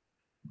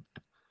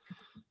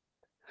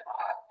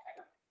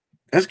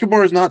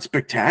 Escobar is not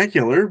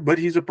spectacular, but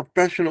he's a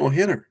professional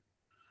hitter.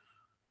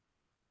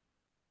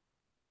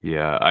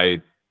 Yeah,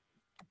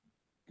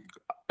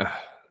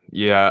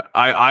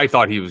 I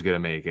thought he was going to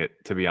make it,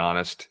 to be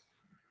honest.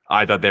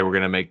 I thought they were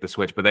going to make the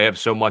switch, but they have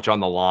so much on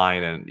the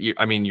line. And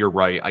I mean, you're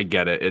right. I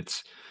get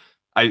it.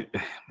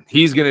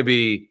 He's going to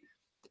be,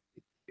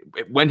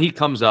 when he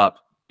comes up,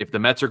 if the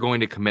Mets are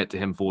going to commit to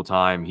him full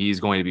time, he's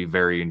going to be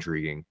very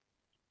intriguing.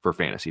 for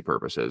fantasy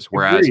purposes.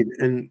 Whereas agreed.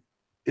 And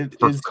it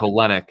for is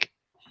Kalenic,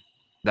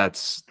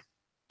 that's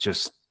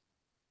just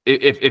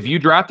if you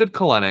drafted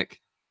Kalenic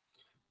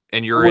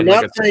and you're we're in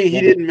like not a saying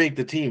he didn't make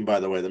the team, by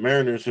the way. The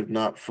Mariners have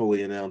not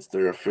fully announced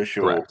their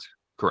official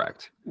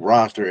correct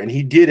roster, and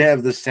he did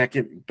have the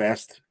second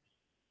best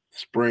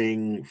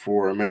spring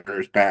for a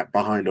Mariners bat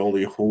behind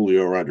only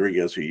Julio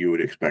Rodriguez, who you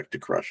would expect to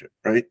crush it,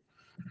 right?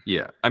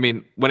 Yeah. I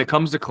mean, when it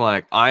comes to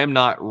Kalenic, I am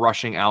not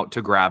rushing out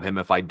to grab him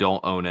if I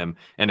don't own him.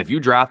 And if you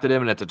drafted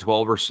him and it's a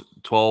 12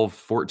 or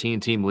 14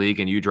 team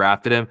league and you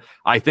drafted him,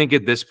 I think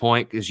at this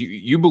point, because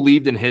you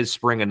believed in his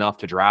spring enough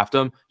to draft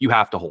him, you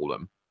have to hold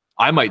him.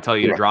 I might tell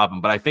you to drop him,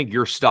 but I think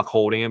you're stuck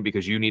holding him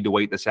because you need to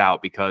wait this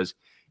out. Because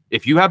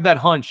if you have that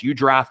hunch, you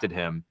drafted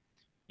him,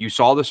 you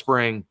saw the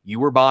spring, you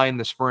were buying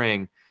the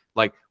spring.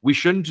 Like, we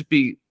shouldn't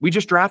be, we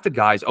just drafted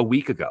guys a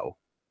week ago.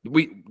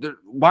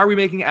 Why are we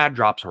making ad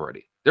drops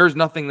already? There's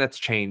nothing that's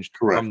changed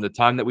from the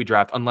time that we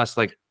draft, unless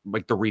like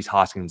the Reese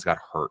Hoskins got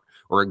hurt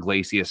or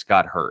Iglesias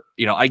got hurt.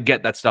 You know, I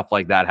get that stuff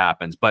like that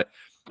happens. But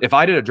if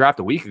I did a draft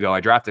a week ago, I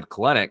drafted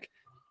Kalenic,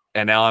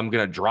 and now I'm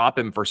going to drop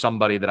him for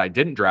somebody that I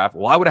didn't draft.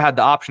 Well, I would have had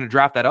the option to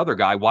draft that other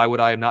guy. Why would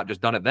I have not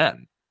just done it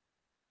then?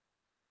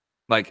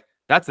 Like,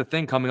 that's the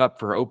thing coming up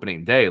for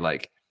opening day.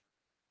 Like,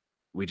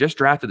 we just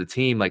drafted the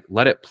team. Like,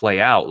 let it play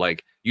out.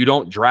 Like, you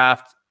don't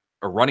draft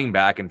a running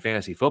back in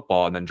fantasy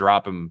football and then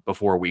drop him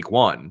before week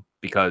 1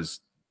 because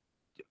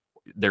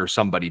there's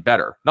somebody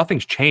better.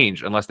 Nothing's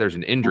changed unless there's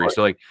an injury.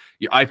 So, like,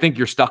 I think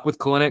you're stuck with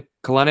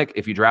Kalenic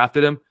if you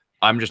drafted him.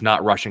 I'm just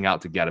not rushing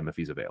out to get him if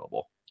he's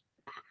available.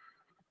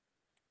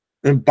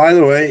 And by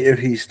the way, if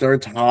he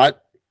starts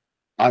hot,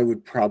 I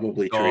would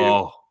probably trade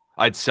him.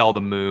 I'd sell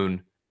the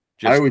moon.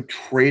 I would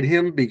trade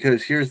him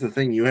because here's the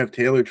thing. You have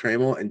Taylor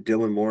Trammell and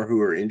Dylan Moore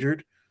who are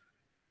injured,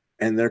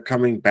 and they're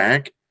coming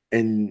back,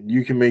 and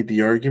you can make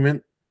the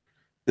argument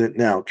that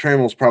now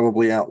Trammell's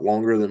probably out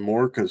longer than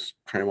Moore because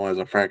Trammell has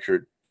a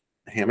fractured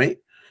hamate.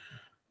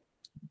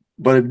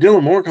 But if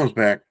Dylan Moore comes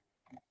back,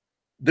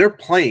 they're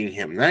playing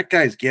him. That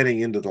guy's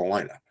getting into the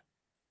lineup.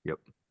 Yep.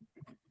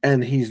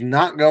 And he's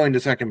not going to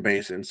second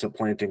base and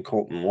supplanting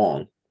Colton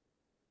Wong.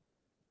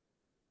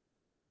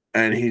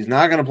 And he's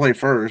not going to play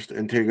first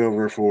and take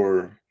over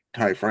for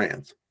Ty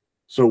France.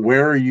 So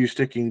where are you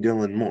sticking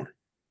Dylan Moore?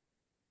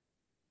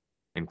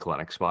 In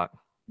Kalenic spot.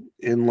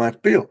 In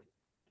left field.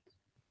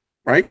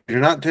 Right? You're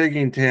not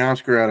taking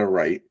Teoscar out of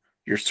right.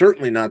 You're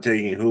certainly not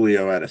taking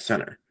Julio out of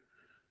center.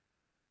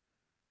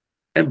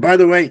 And by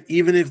the way,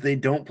 even if they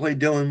don't play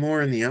Dylan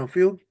Moore in the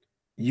outfield,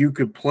 you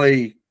could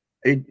play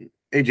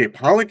A.J.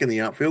 Pollock in the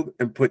outfield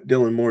and put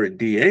Dylan Moore at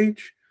DH.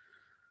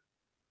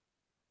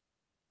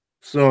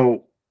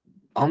 So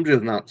I'm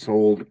just not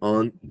sold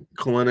on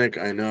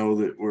Kalenic. I know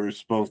that we're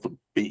supposed to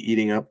be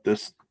eating up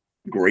this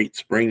great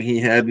spring he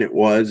had, and it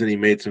was, and he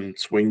made some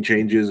swing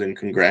changes, and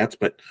congrats,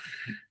 but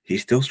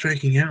he's still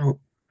striking out.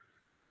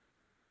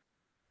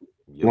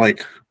 Yep.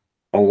 Like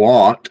a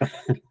lot.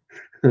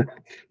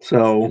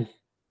 So,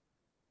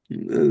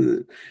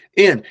 and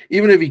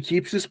even if he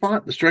keeps his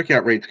spot, the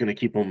strikeout rate's going to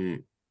keep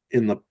him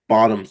in the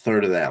bottom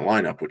third of that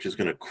lineup, which is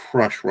going to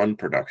crush run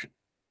production.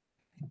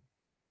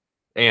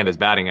 And his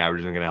batting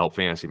average is going to help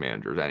fantasy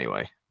managers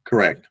anyway.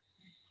 Correct.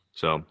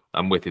 So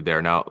I'm with you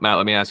there. Now, Matt,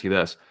 let me ask you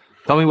this.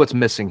 Tell me what's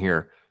missing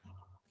here.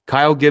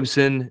 Kyle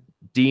Gibson,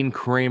 Dean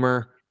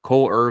Kramer,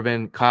 Cole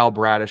Irvin, Kyle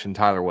Bradish, and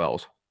Tyler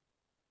Wells.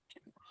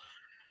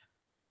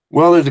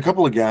 Well, there's a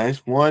couple of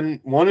guys. One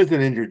is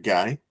an injured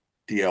guy,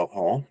 DL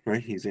Hall,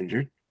 right? He's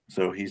injured.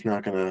 So he's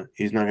not gonna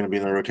be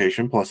in the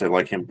rotation. Plus, I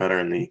like him better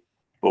in the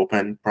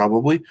bullpen,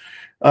 probably.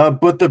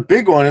 But the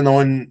big one, and the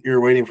one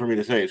you're waiting for me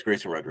to say, is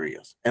Grayson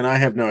Rodriguez. And I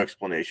have no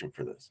explanation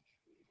for this.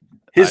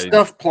 His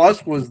stuff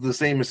plus was the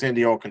same as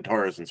Sandy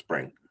Alcantara's in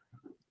spring.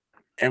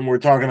 And we're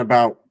talking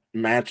about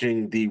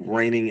matching the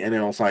reigning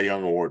NL Cy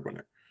Young Award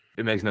winner.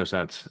 It makes no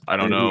sense. I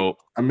don't know.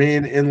 I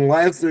mean,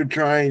 unless they're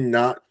trying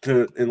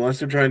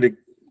to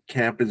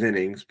cap his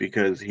innings,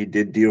 because he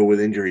did deal with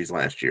injuries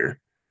last year.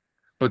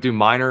 But do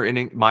minor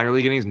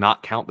league innings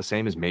not count the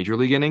same as major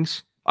league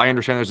innings? I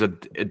understand there's a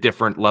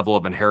different level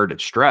of inherited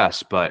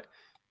stress, but at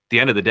the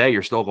end of the day,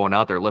 you're still going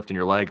out there lifting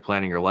your leg,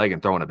 planting your leg,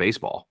 and throwing a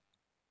baseball.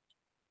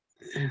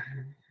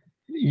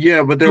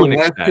 Yeah, but they're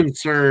less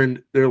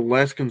concerned. They're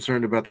less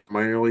concerned about the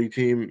minor league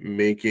team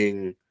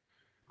making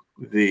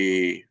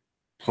the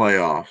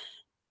playoffs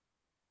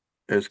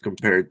as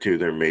compared to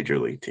their major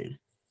league team.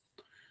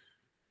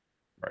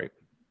 Right.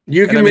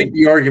 You can make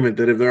the argument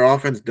that if their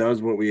offense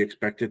does what we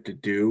expect it to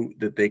do,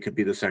 that they could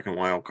be the second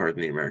wild card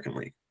in the American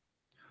League.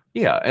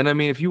 Yeah, and I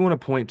mean, if you want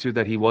to point to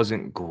that he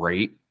wasn't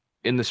great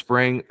in the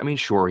spring, I mean,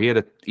 sure, he had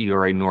an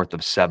ERA north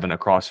of 7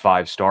 across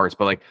 5 starts,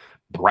 but like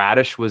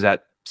Bradish was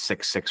at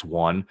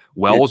 6.61,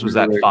 Wells was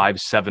at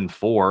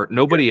 5.74.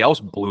 Nobody else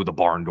blew the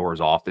barn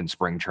doors off in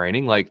spring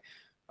training. Like,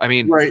 I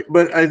mean, right,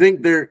 but I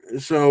think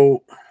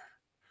so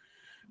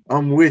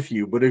I'm with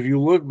you, but if you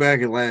look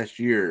back at last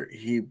year,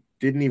 he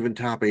didn't even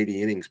top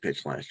 80 innings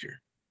pitched last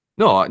year.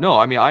 No.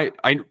 I mean,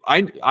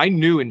 I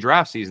knew in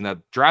draft season that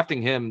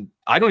drafting him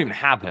I don't even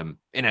have him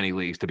in any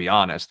leagues, to be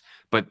honest.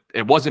 But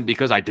it wasn't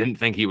because I didn't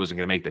think he was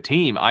going to make the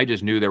team. I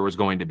just knew there was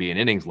going to be an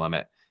innings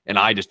limit, and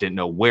I just didn't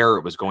know where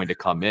it was going to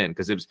come in.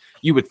 Because it was,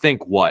 you would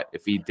think, what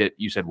if he did?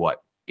 You said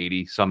what,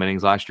 80 some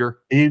innings last year?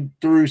 He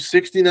threw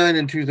 69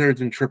 and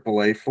 2/3 in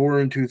AAA, 4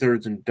 and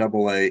 2/3 in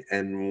AA,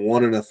 and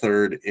 1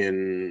 1/3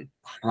 in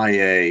High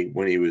A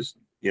when he was,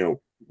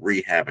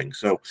 rehabbing.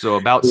 So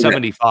about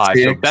 75.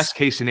 So best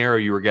case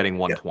scenario, you were getting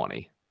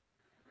 120. Yeah.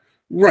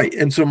 Right.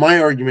 And so my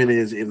argument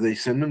is, if they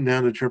send him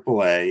down to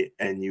AAA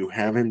and you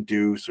have him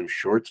do some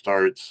short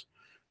starts,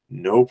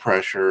 no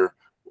pressure,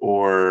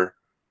 or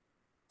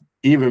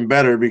even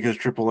better, because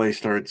AAA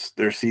starts,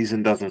 their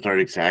season doesn't start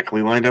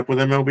exactly lined up with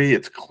MLB.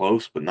 It's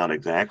close, but not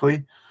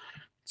exactly.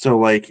 So,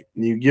 like,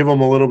 you give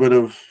them a little bit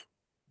of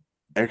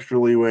extra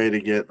leeway to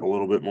get a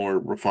little bit more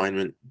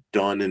refinement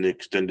done in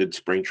extended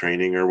spring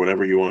training or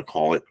whatever you want to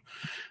call it.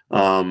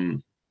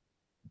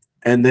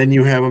 And then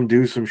you have them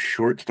do some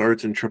short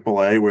starts in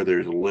AAA where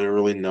there's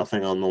literally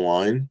nothing on the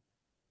line.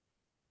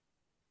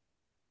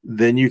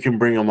 Then you can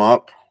bring them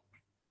up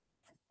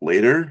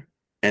later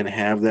and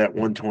have that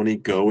 120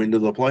 go into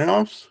the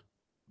playoffs.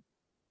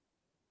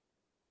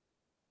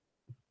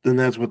 Then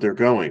that's what they're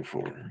going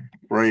for,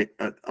 right?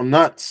 I'm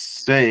not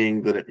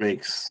saying that it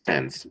makes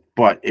sense,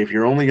 but if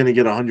you're only going to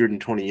get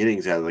 120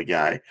 innings out of the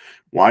guy,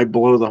 why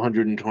blow the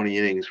 120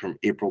 innings from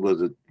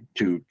April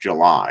to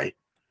July?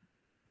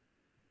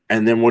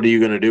 And then what are you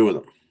going to do with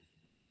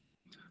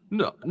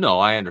them? No,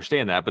 I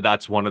understand that, but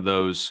that's one of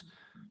those.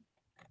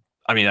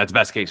 I mean, that's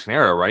best case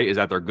scenario, right? Is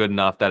that they're good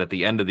enough that at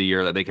the end of the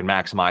year that they can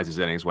maximize his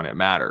innings when it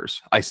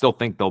matters. I still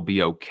think they'll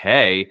be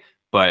okay,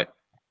 but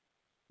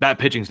that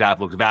pitching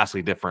staff looks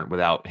vastly different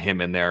without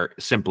him in there,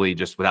 simply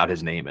just without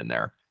his name in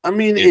there. I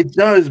mean, it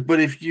does, but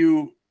if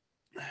you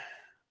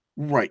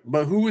right,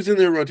 but who was in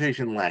their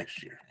rotation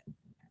last year?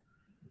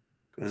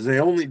 Because they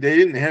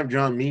didn't have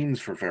John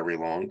Means for very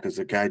long because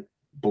the guy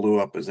blew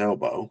up his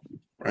elbow,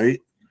 right?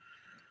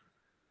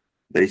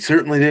 They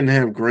certainly didn't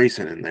have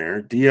Grayson in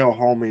there. DL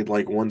Hall made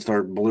like one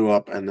start, blew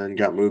up, and then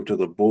got moved to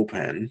the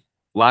bullpen.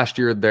 Last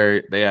year,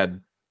 they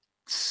had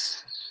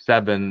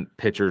 7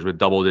 pitchers with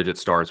double-digit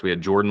starts. We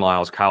had Jordan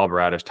Lyles, Kyle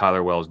Bradish,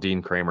 Tyler Wells,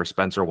 Dean Kramer,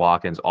 Spencer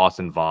Watkins,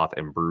 Austin Voth,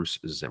 and Bruce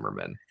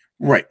Zimmerman.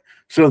 Right.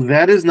 So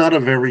that is not a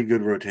very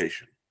good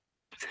rotation.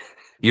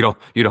 You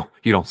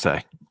don't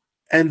say.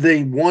 And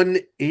they won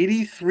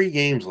 83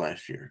 games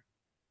last year.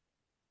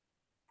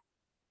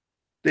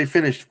 They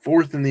finished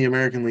 4th in the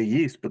American League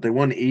East, but they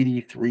won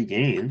 83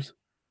 games.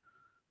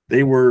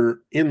 They were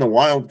in the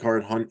wild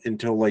card hunt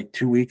until like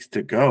 2 weeks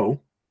to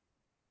go.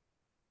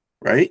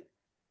 Right?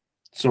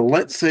 So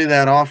let's say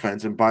that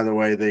offense, and by the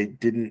way, they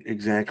didn't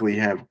exactly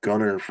have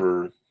Gunnar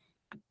for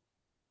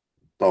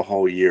the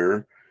whole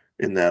year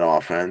in that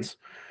offense.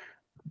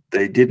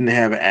 They didn't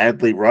have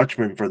Adley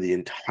Rutschman for the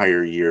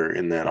entire year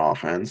in that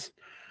offense.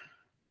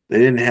 They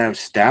didn't have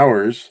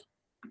Stowers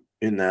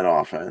in that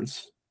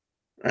offense,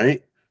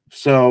 right?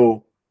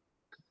 So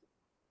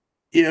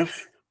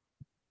if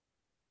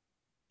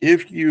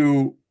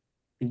you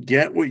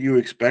get what you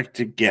expect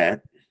to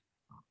get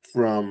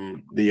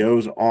from the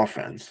O's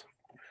offense,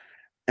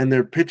 and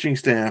their pitching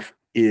staff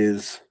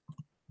is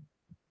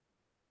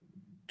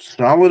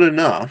solid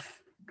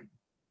enough,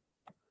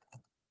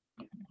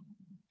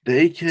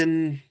 they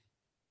can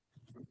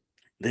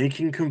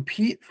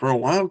compete for a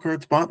wild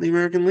card spot in the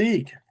American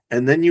League.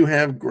 And then you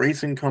have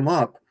Grayson come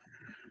up,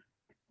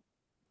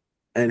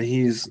 and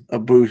he's a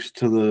boost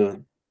to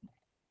the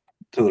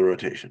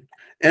rotation.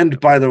 And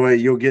by the way,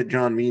 you'll get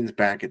John Means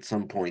back at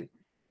some point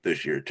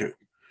this year too.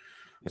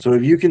 So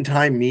if you can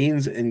tie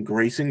Means and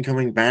Grayson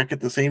coming back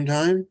at the same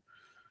time,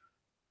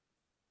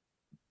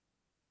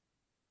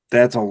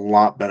 that's a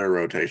lot better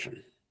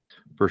rotation.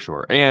 For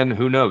sure. And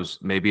who knows?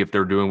 Maybe if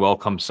they're doing well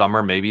come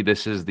summer, maybe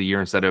this is the year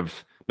instead of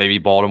maybe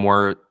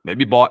Baltimore, I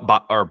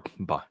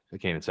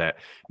can't even say it.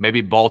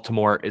 Maybe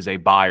Baltimore is a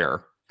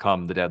buyer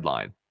come the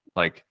deadline.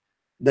 Like,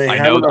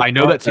 I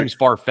know that seems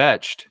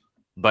far-fetched,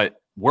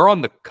 but we're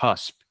on the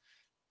cusp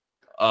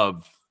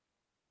of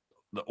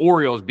the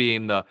Orioles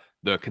being the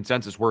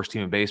consensus worst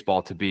team in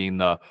baseball to being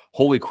the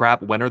holy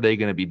crap, when are they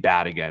going to be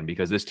bad again?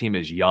 Because this team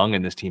is young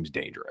and this team's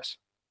dangerous.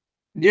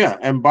 Yeah,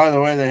 and by the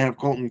way, they have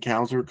Colton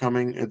Cowser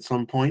coming at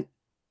some point,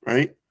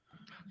 right?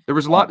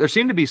 There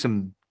seemed to be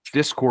some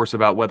discourse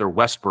about whether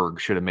Westberg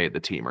should have made the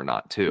team or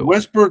not, too.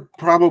 Westberg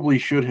probably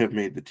should have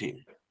made the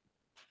team.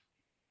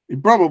 He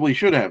probably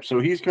should have.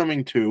 So he's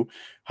coming too.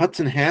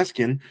 Hudson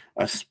Haskin,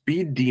 a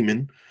speed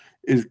demon,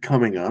 is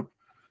coming up.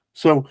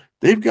 So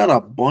they've got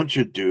a bunch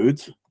of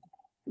dudes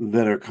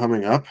that are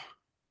coming up.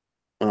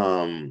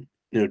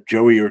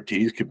 Joey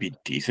Ortiz could be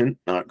decent,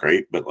 not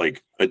great, but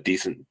like a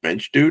decent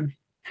bench dude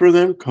for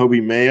them. Kobe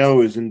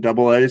Mayo is in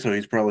AA, so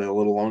he's probably a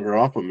little longer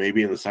off, but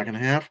maybe in the second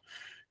half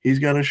he's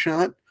got a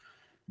shot.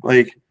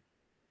 Like,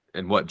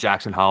 and what,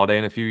 Jackson Holiday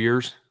in a few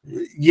years?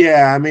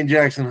 Yeah, I mean,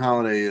 Jackson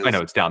Holiday is... I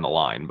know it's down the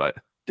line, but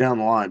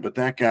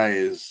that guy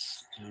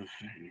is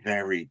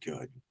very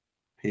good.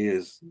 He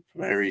is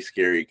very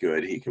scary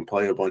good. He can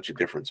play a bunch of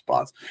different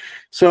spots.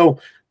 So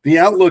the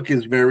outlook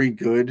is very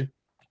good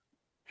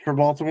for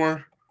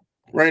Baltimore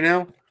right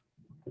now.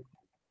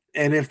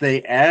 And if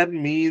they add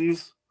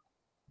Means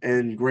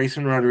and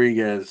Grayson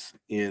Rodriguez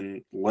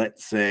in,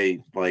 let's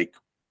say, like,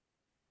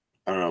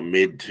 I don't know,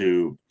 mid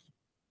to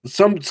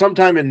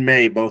sometime in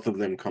May, both of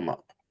them come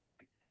up.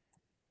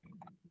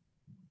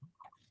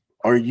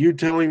 Are you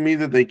telling me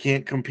that they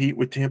can't compete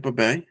with Tampa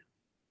Bay?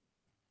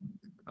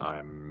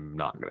 I'm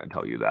not going to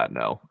tell you that,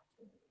 no.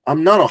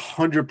 I'm not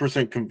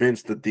 100%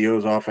 convinced that the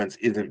O's offense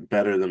isn't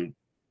better than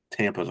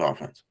Tampa's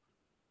offense.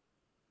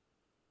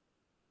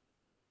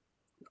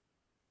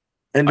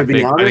 And to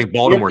be honest, I think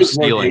Baltimore's Tampa's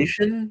stealing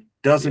rotation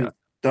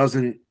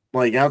doesn't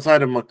like,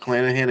 outside of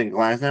McClanahan and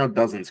Glasnow,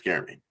 doesn't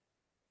scare me.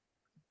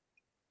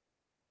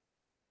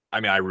 I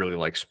mean, I really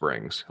like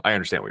Springs. I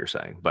understand what you're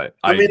saying, but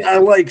I mean, I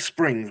like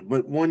Springs,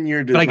 but 1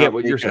 year does but I not get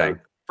what make you're saying.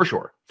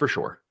 For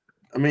sure.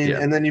 I mean, Yeah.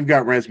 And then you've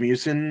got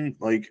Rasmussen.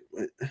 Like,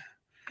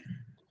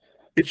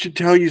 it should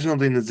tell you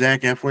something that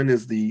Zach Eflin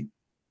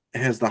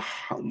has the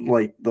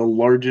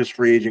largest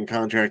free agent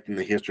contract in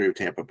the history of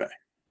Tampa Bay.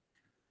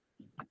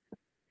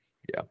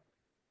 Yeah,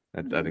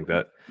 I think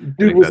that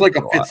dude was like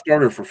a fifth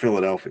starter for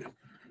Philadelphia.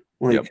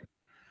 Like,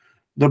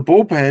 the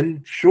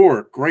bullpen,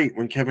 sure, great.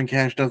 When Kevin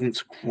Cash doesn't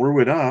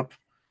screw it up,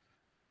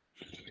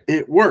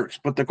 it works.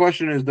 But the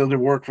question is, does it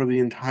work for the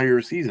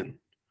entire season?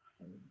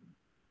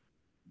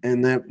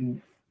 And that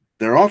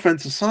their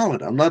offense is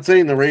solid. I'm not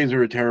saying the Rays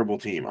are a terrible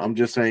team. I'm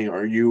just saying,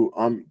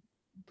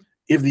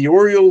 if the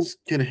Orioles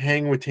can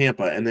hang with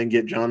Tampa and then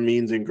get John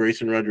Means and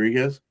Grayson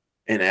Rodriguez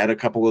and add a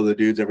couple of the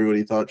dudes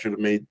everybody thought should have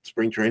made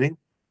spring training,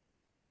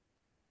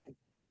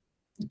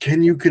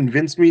 can you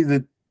convince me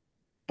that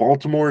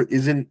Baltimore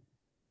isn't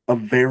a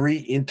very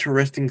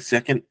interesting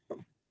second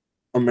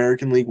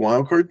American League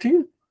wildcard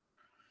team?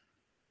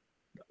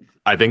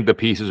 I think the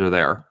pieces are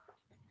there.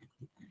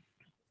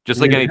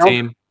 Just like any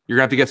team, you're going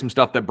to have to get some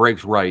stuff that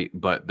breaks right,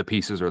 but the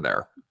pieces are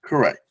there.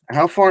 Correct.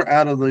 How far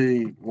out of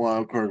the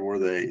wild card were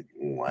they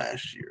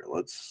last year?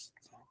 Let's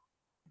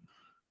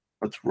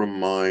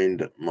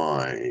remind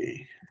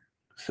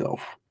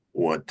myself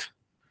what.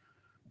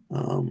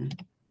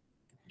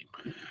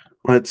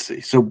 Let's see.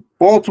 So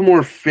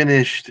Baltimore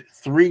finished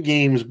 3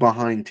 games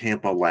behind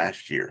Tampa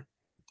last year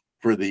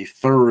for the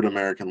third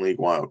American League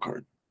wild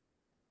card,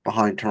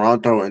 behind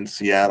Toronto and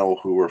Seattle,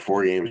 who were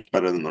 4 games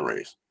better than the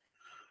Rays.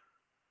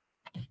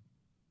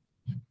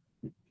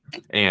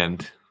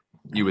 And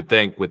you would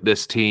think with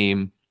this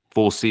team,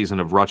 full season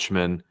of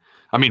Rushman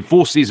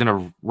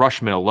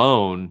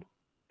alone,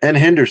 and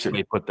Henderson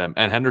may put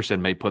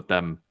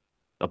them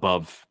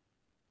above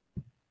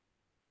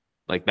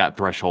like that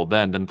threshold.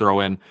 Then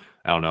throw in,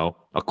 I don't know,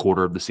 a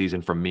quarter of the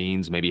season from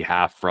Means, maybe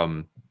half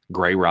from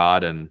Gray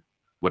Rod, and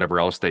whatever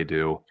else they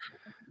do.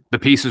 The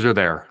pieces are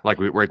there. Like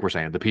we're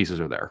saying, the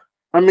pieces are there.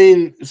 I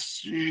mean,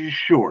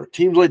 sure.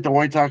 Teams like the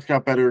White Sox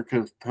got better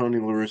because Tony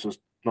La Russa's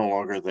no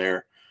longer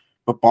there.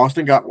 But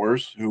Boston got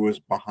worse, who was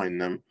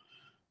behind them.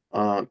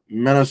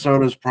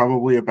 Minnesota's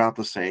probably about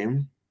the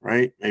same,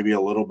 right? Maybe a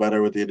little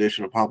better with the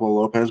addition of Pablo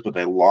Lopez, but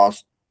they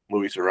lost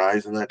Luis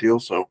Ariz in that deal,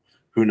 so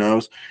who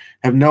knows?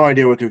 Have no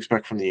idea what to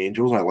expect from the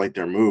Angels. I like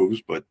their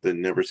moves, but it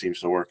never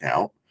seems to work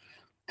out.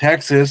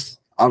 Texas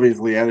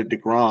obviously added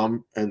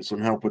DeGrom and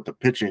some help with the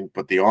pitching,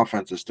 but the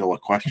offense is still a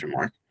question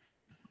mark.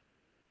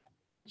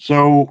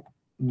 So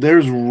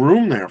there's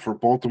room there for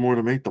Baltimore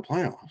to make the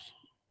playoffs.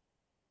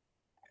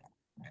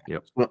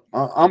 Yep. But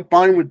I'm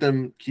fine with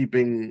them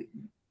keeping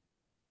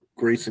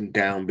Grayson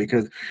down,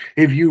 because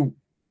if you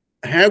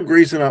have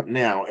Grayson up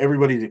now,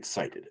 everybody's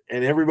excited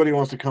and everybody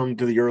wants to come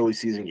to the early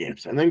season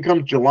games. And then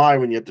comes July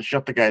when you have to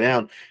shut the guy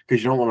down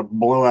because you don't want to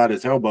blow out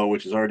his elbow,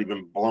 which has already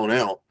been blown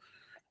out.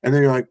 And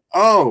then you're like,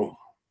 oh,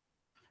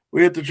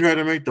 we have to try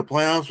to make the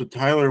playoffs with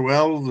Tyler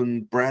Wells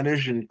and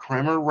Bradish and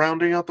Kremer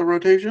rounding out the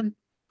rotation.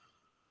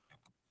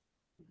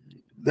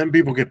 Then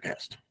people get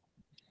pissed.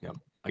 Yep,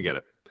 I get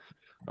it.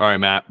 All right,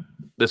 Matt.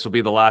 This will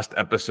be the last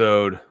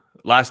episode,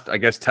 I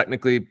guess,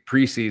 technically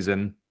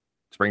preseason,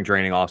 spring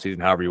training, off season,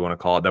 however you want to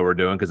call it, that we're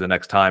doing. Because the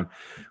next time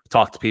we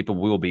talk to people,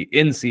 we will be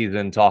in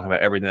season, talking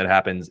about everything that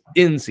happens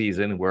in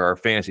season, where our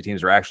fantasy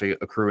teams are actually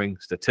accruing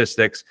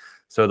statistics.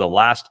 So the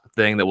last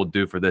thing that we'll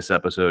do for this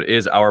episode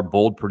is our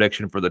bold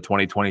prediction for the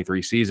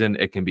 2023 season.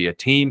 It can be a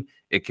team,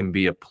 it can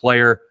be a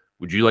player.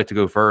 Would you like to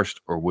go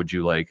first, or would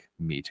you like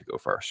me to go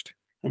first?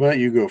 How about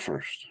you go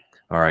first?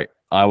 All right,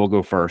 I will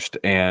go first.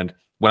 And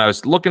when I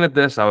was looking at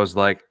this, I was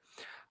like,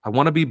 I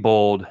want to be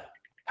bold.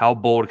 How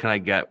bold can I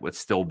get with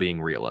still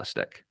being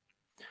realistic?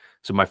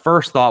 So my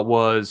first thought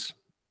was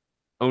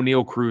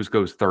O'Neal Cruz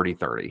goes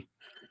 30-30.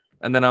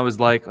 And then I was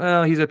like,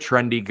 well, he's a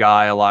trendy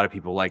guy. A lot of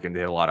people like him to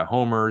hit a lot of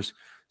homers.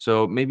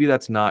 So maybe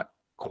that's not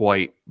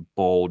quite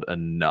bold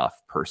enough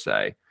per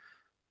se.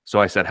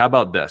 So I said, how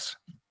about this?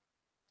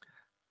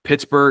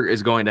 Pittsburgh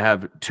is going to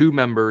have 2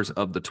 members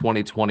of the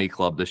 2020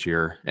 club this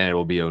year, and it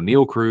will be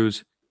O'Neal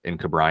Cruz and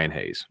Ke'Bryan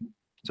Hayes.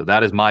 So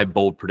that is my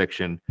bold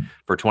prediction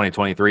for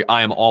 2023.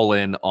 I am all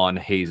in on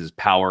Hayes'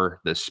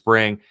 power this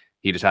spring.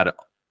 He just had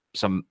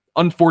some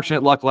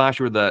unfortunate luck last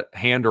year with the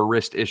hand or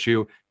wrist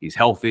issue. He's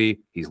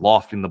healthy. He's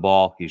lofting the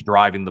ball. He's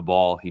driving the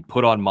ball. He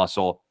put on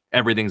muscle.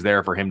 everything's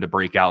there for him to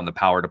break out in the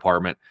power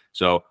department.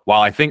 So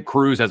while I think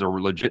Cruz has a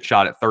legit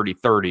shot at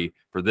 30-30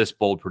 for this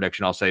bold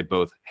prediction, I'll say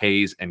both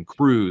Hayes and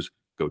Cruz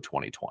go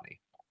 2020.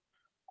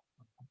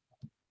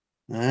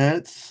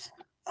 I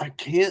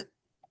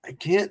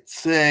can't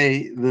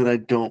say that I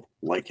don't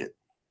like it.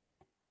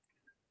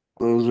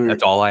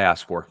 That's all I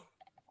asked for.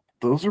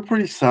 Those are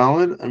pretty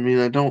solid. I mean,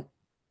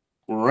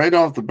 right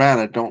off the bat,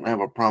 I don't have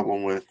a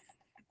problem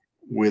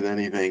with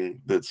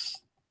anything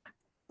that's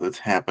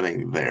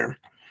happening there.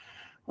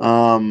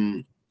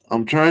 I'm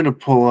trying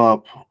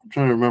to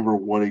remember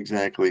what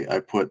exactly I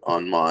put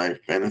on my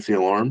Fantasy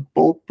Alarm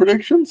bold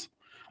predictions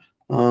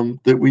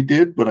that we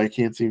did, but I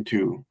can't seem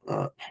to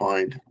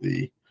find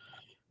the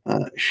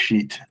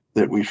sheet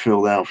that we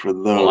filled out for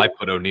those. Well, I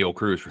put O'Neal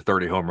Cruz for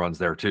 30 home runs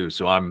there too,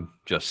 so I'm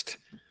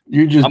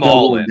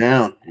all in.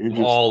 Down.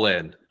 You're all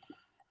in.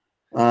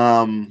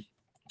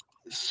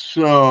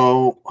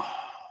 So,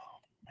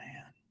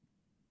 man,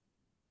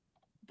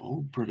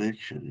 bold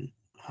prediction.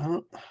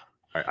 All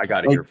right, I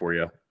got it here for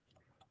you.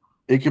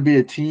 It could be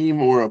a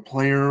team or a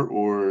player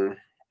or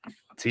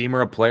team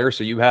or a player.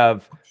 So you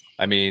have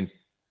 30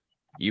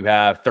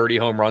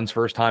 home runs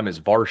first time as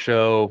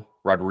Varsho.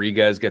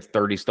 Rodriguez gets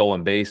 30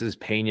 stolen bases.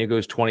 Pena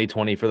goes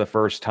 20-20 for the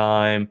first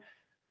time.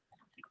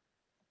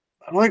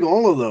 I like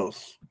all of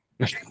those.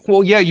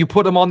 Well, yeah, you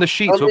put them on the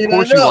sheet, so of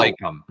course you like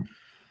them.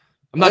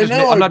 I'm not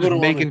just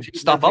making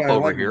stuff up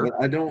over here.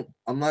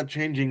 I'm not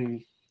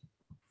changing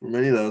from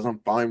any of those. I'm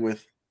fine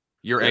with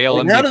your AL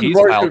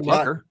MVP's Kyle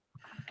Tucker.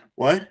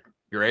 What?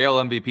 Your AL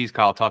MVP's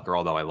Kyle Tucker,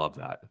 although I love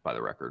that by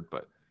the record.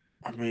 But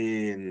I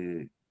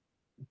mean,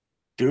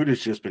 dude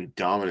has just been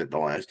dominant the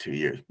last 2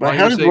 years. But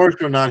how does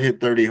Varsho not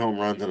hit 30 home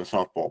runs in a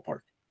softball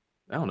park?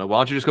 I don't know. Why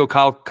don't you just go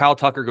Kyle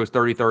Tucker goes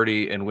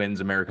 30-30 and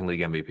wins American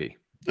League MVP?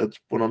 That's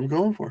what I'm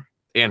going for.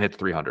 And hits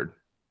 300.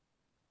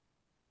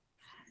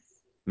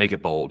 Make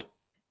it bold.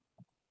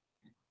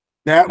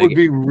 That would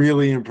be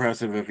really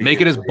impressive if he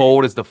make it as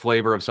bold as the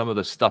flavor of some of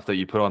the stuff that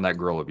you put on that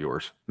grill of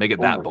yours. Make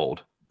it that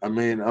bold. I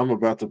mean, I'm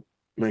about to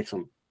make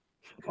some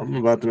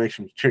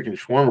chicken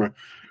shawarma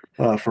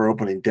for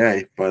opening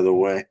day, by the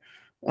way.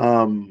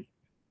 Him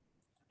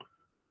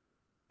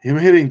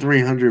hitting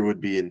 300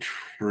 would be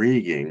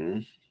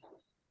intriguing.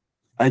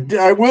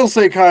 I will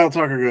say Kyle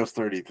Tucker goes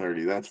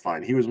 30-30. That's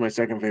fine. He was my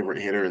second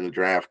favorite hitter in the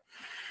draft,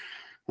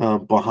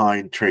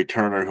 behind Trey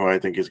Turner, who I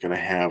think is going to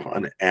have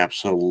an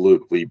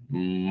absolutely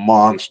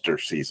monster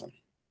season.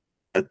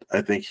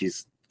 I think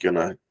he's going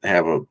to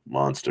have a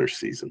monster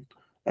season.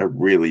 I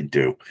really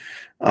do.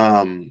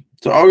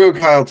 So I'll go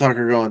Kyle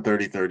Tucker going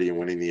 30-30 and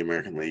winning the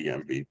American League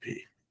MVP.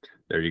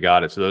 There you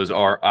got it. So those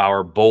are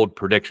our bold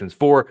predictions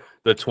for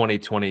the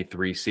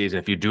 2023 season.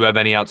 If you do have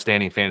any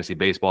outstanding fantasy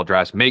baseball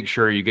drafts, make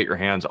sure you get your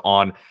hands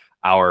on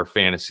our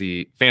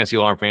Fantasy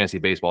Alarm Fantasy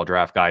Baseball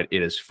Draft Guide.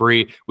 It is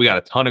free. We got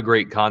a ton of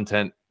great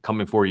content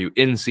coming for you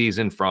in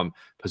season, from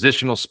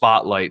positional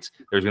spotlights.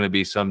 There's going to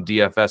be some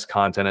DFS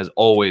content, as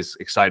always.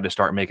 Excited to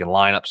start making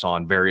lineups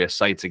on various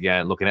sites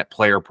again, looking at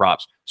player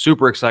props.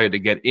 Super excited to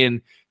get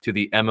into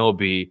the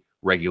MLB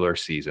regular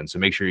season. So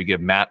make sure you give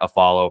Matt a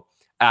follow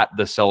at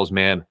the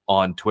Salesman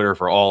on Twitter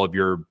for all of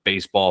your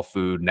baseball,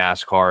 food,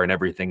 NASCAR, and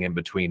everything in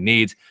between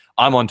needs.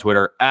 I'm on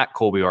Twitter at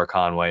Colby R.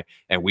 Conway,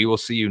 and we will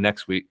see you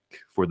next week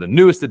for the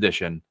newest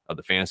edition of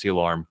the Fantasy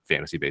Alarm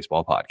Fantasy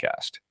Baseball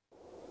Podcast.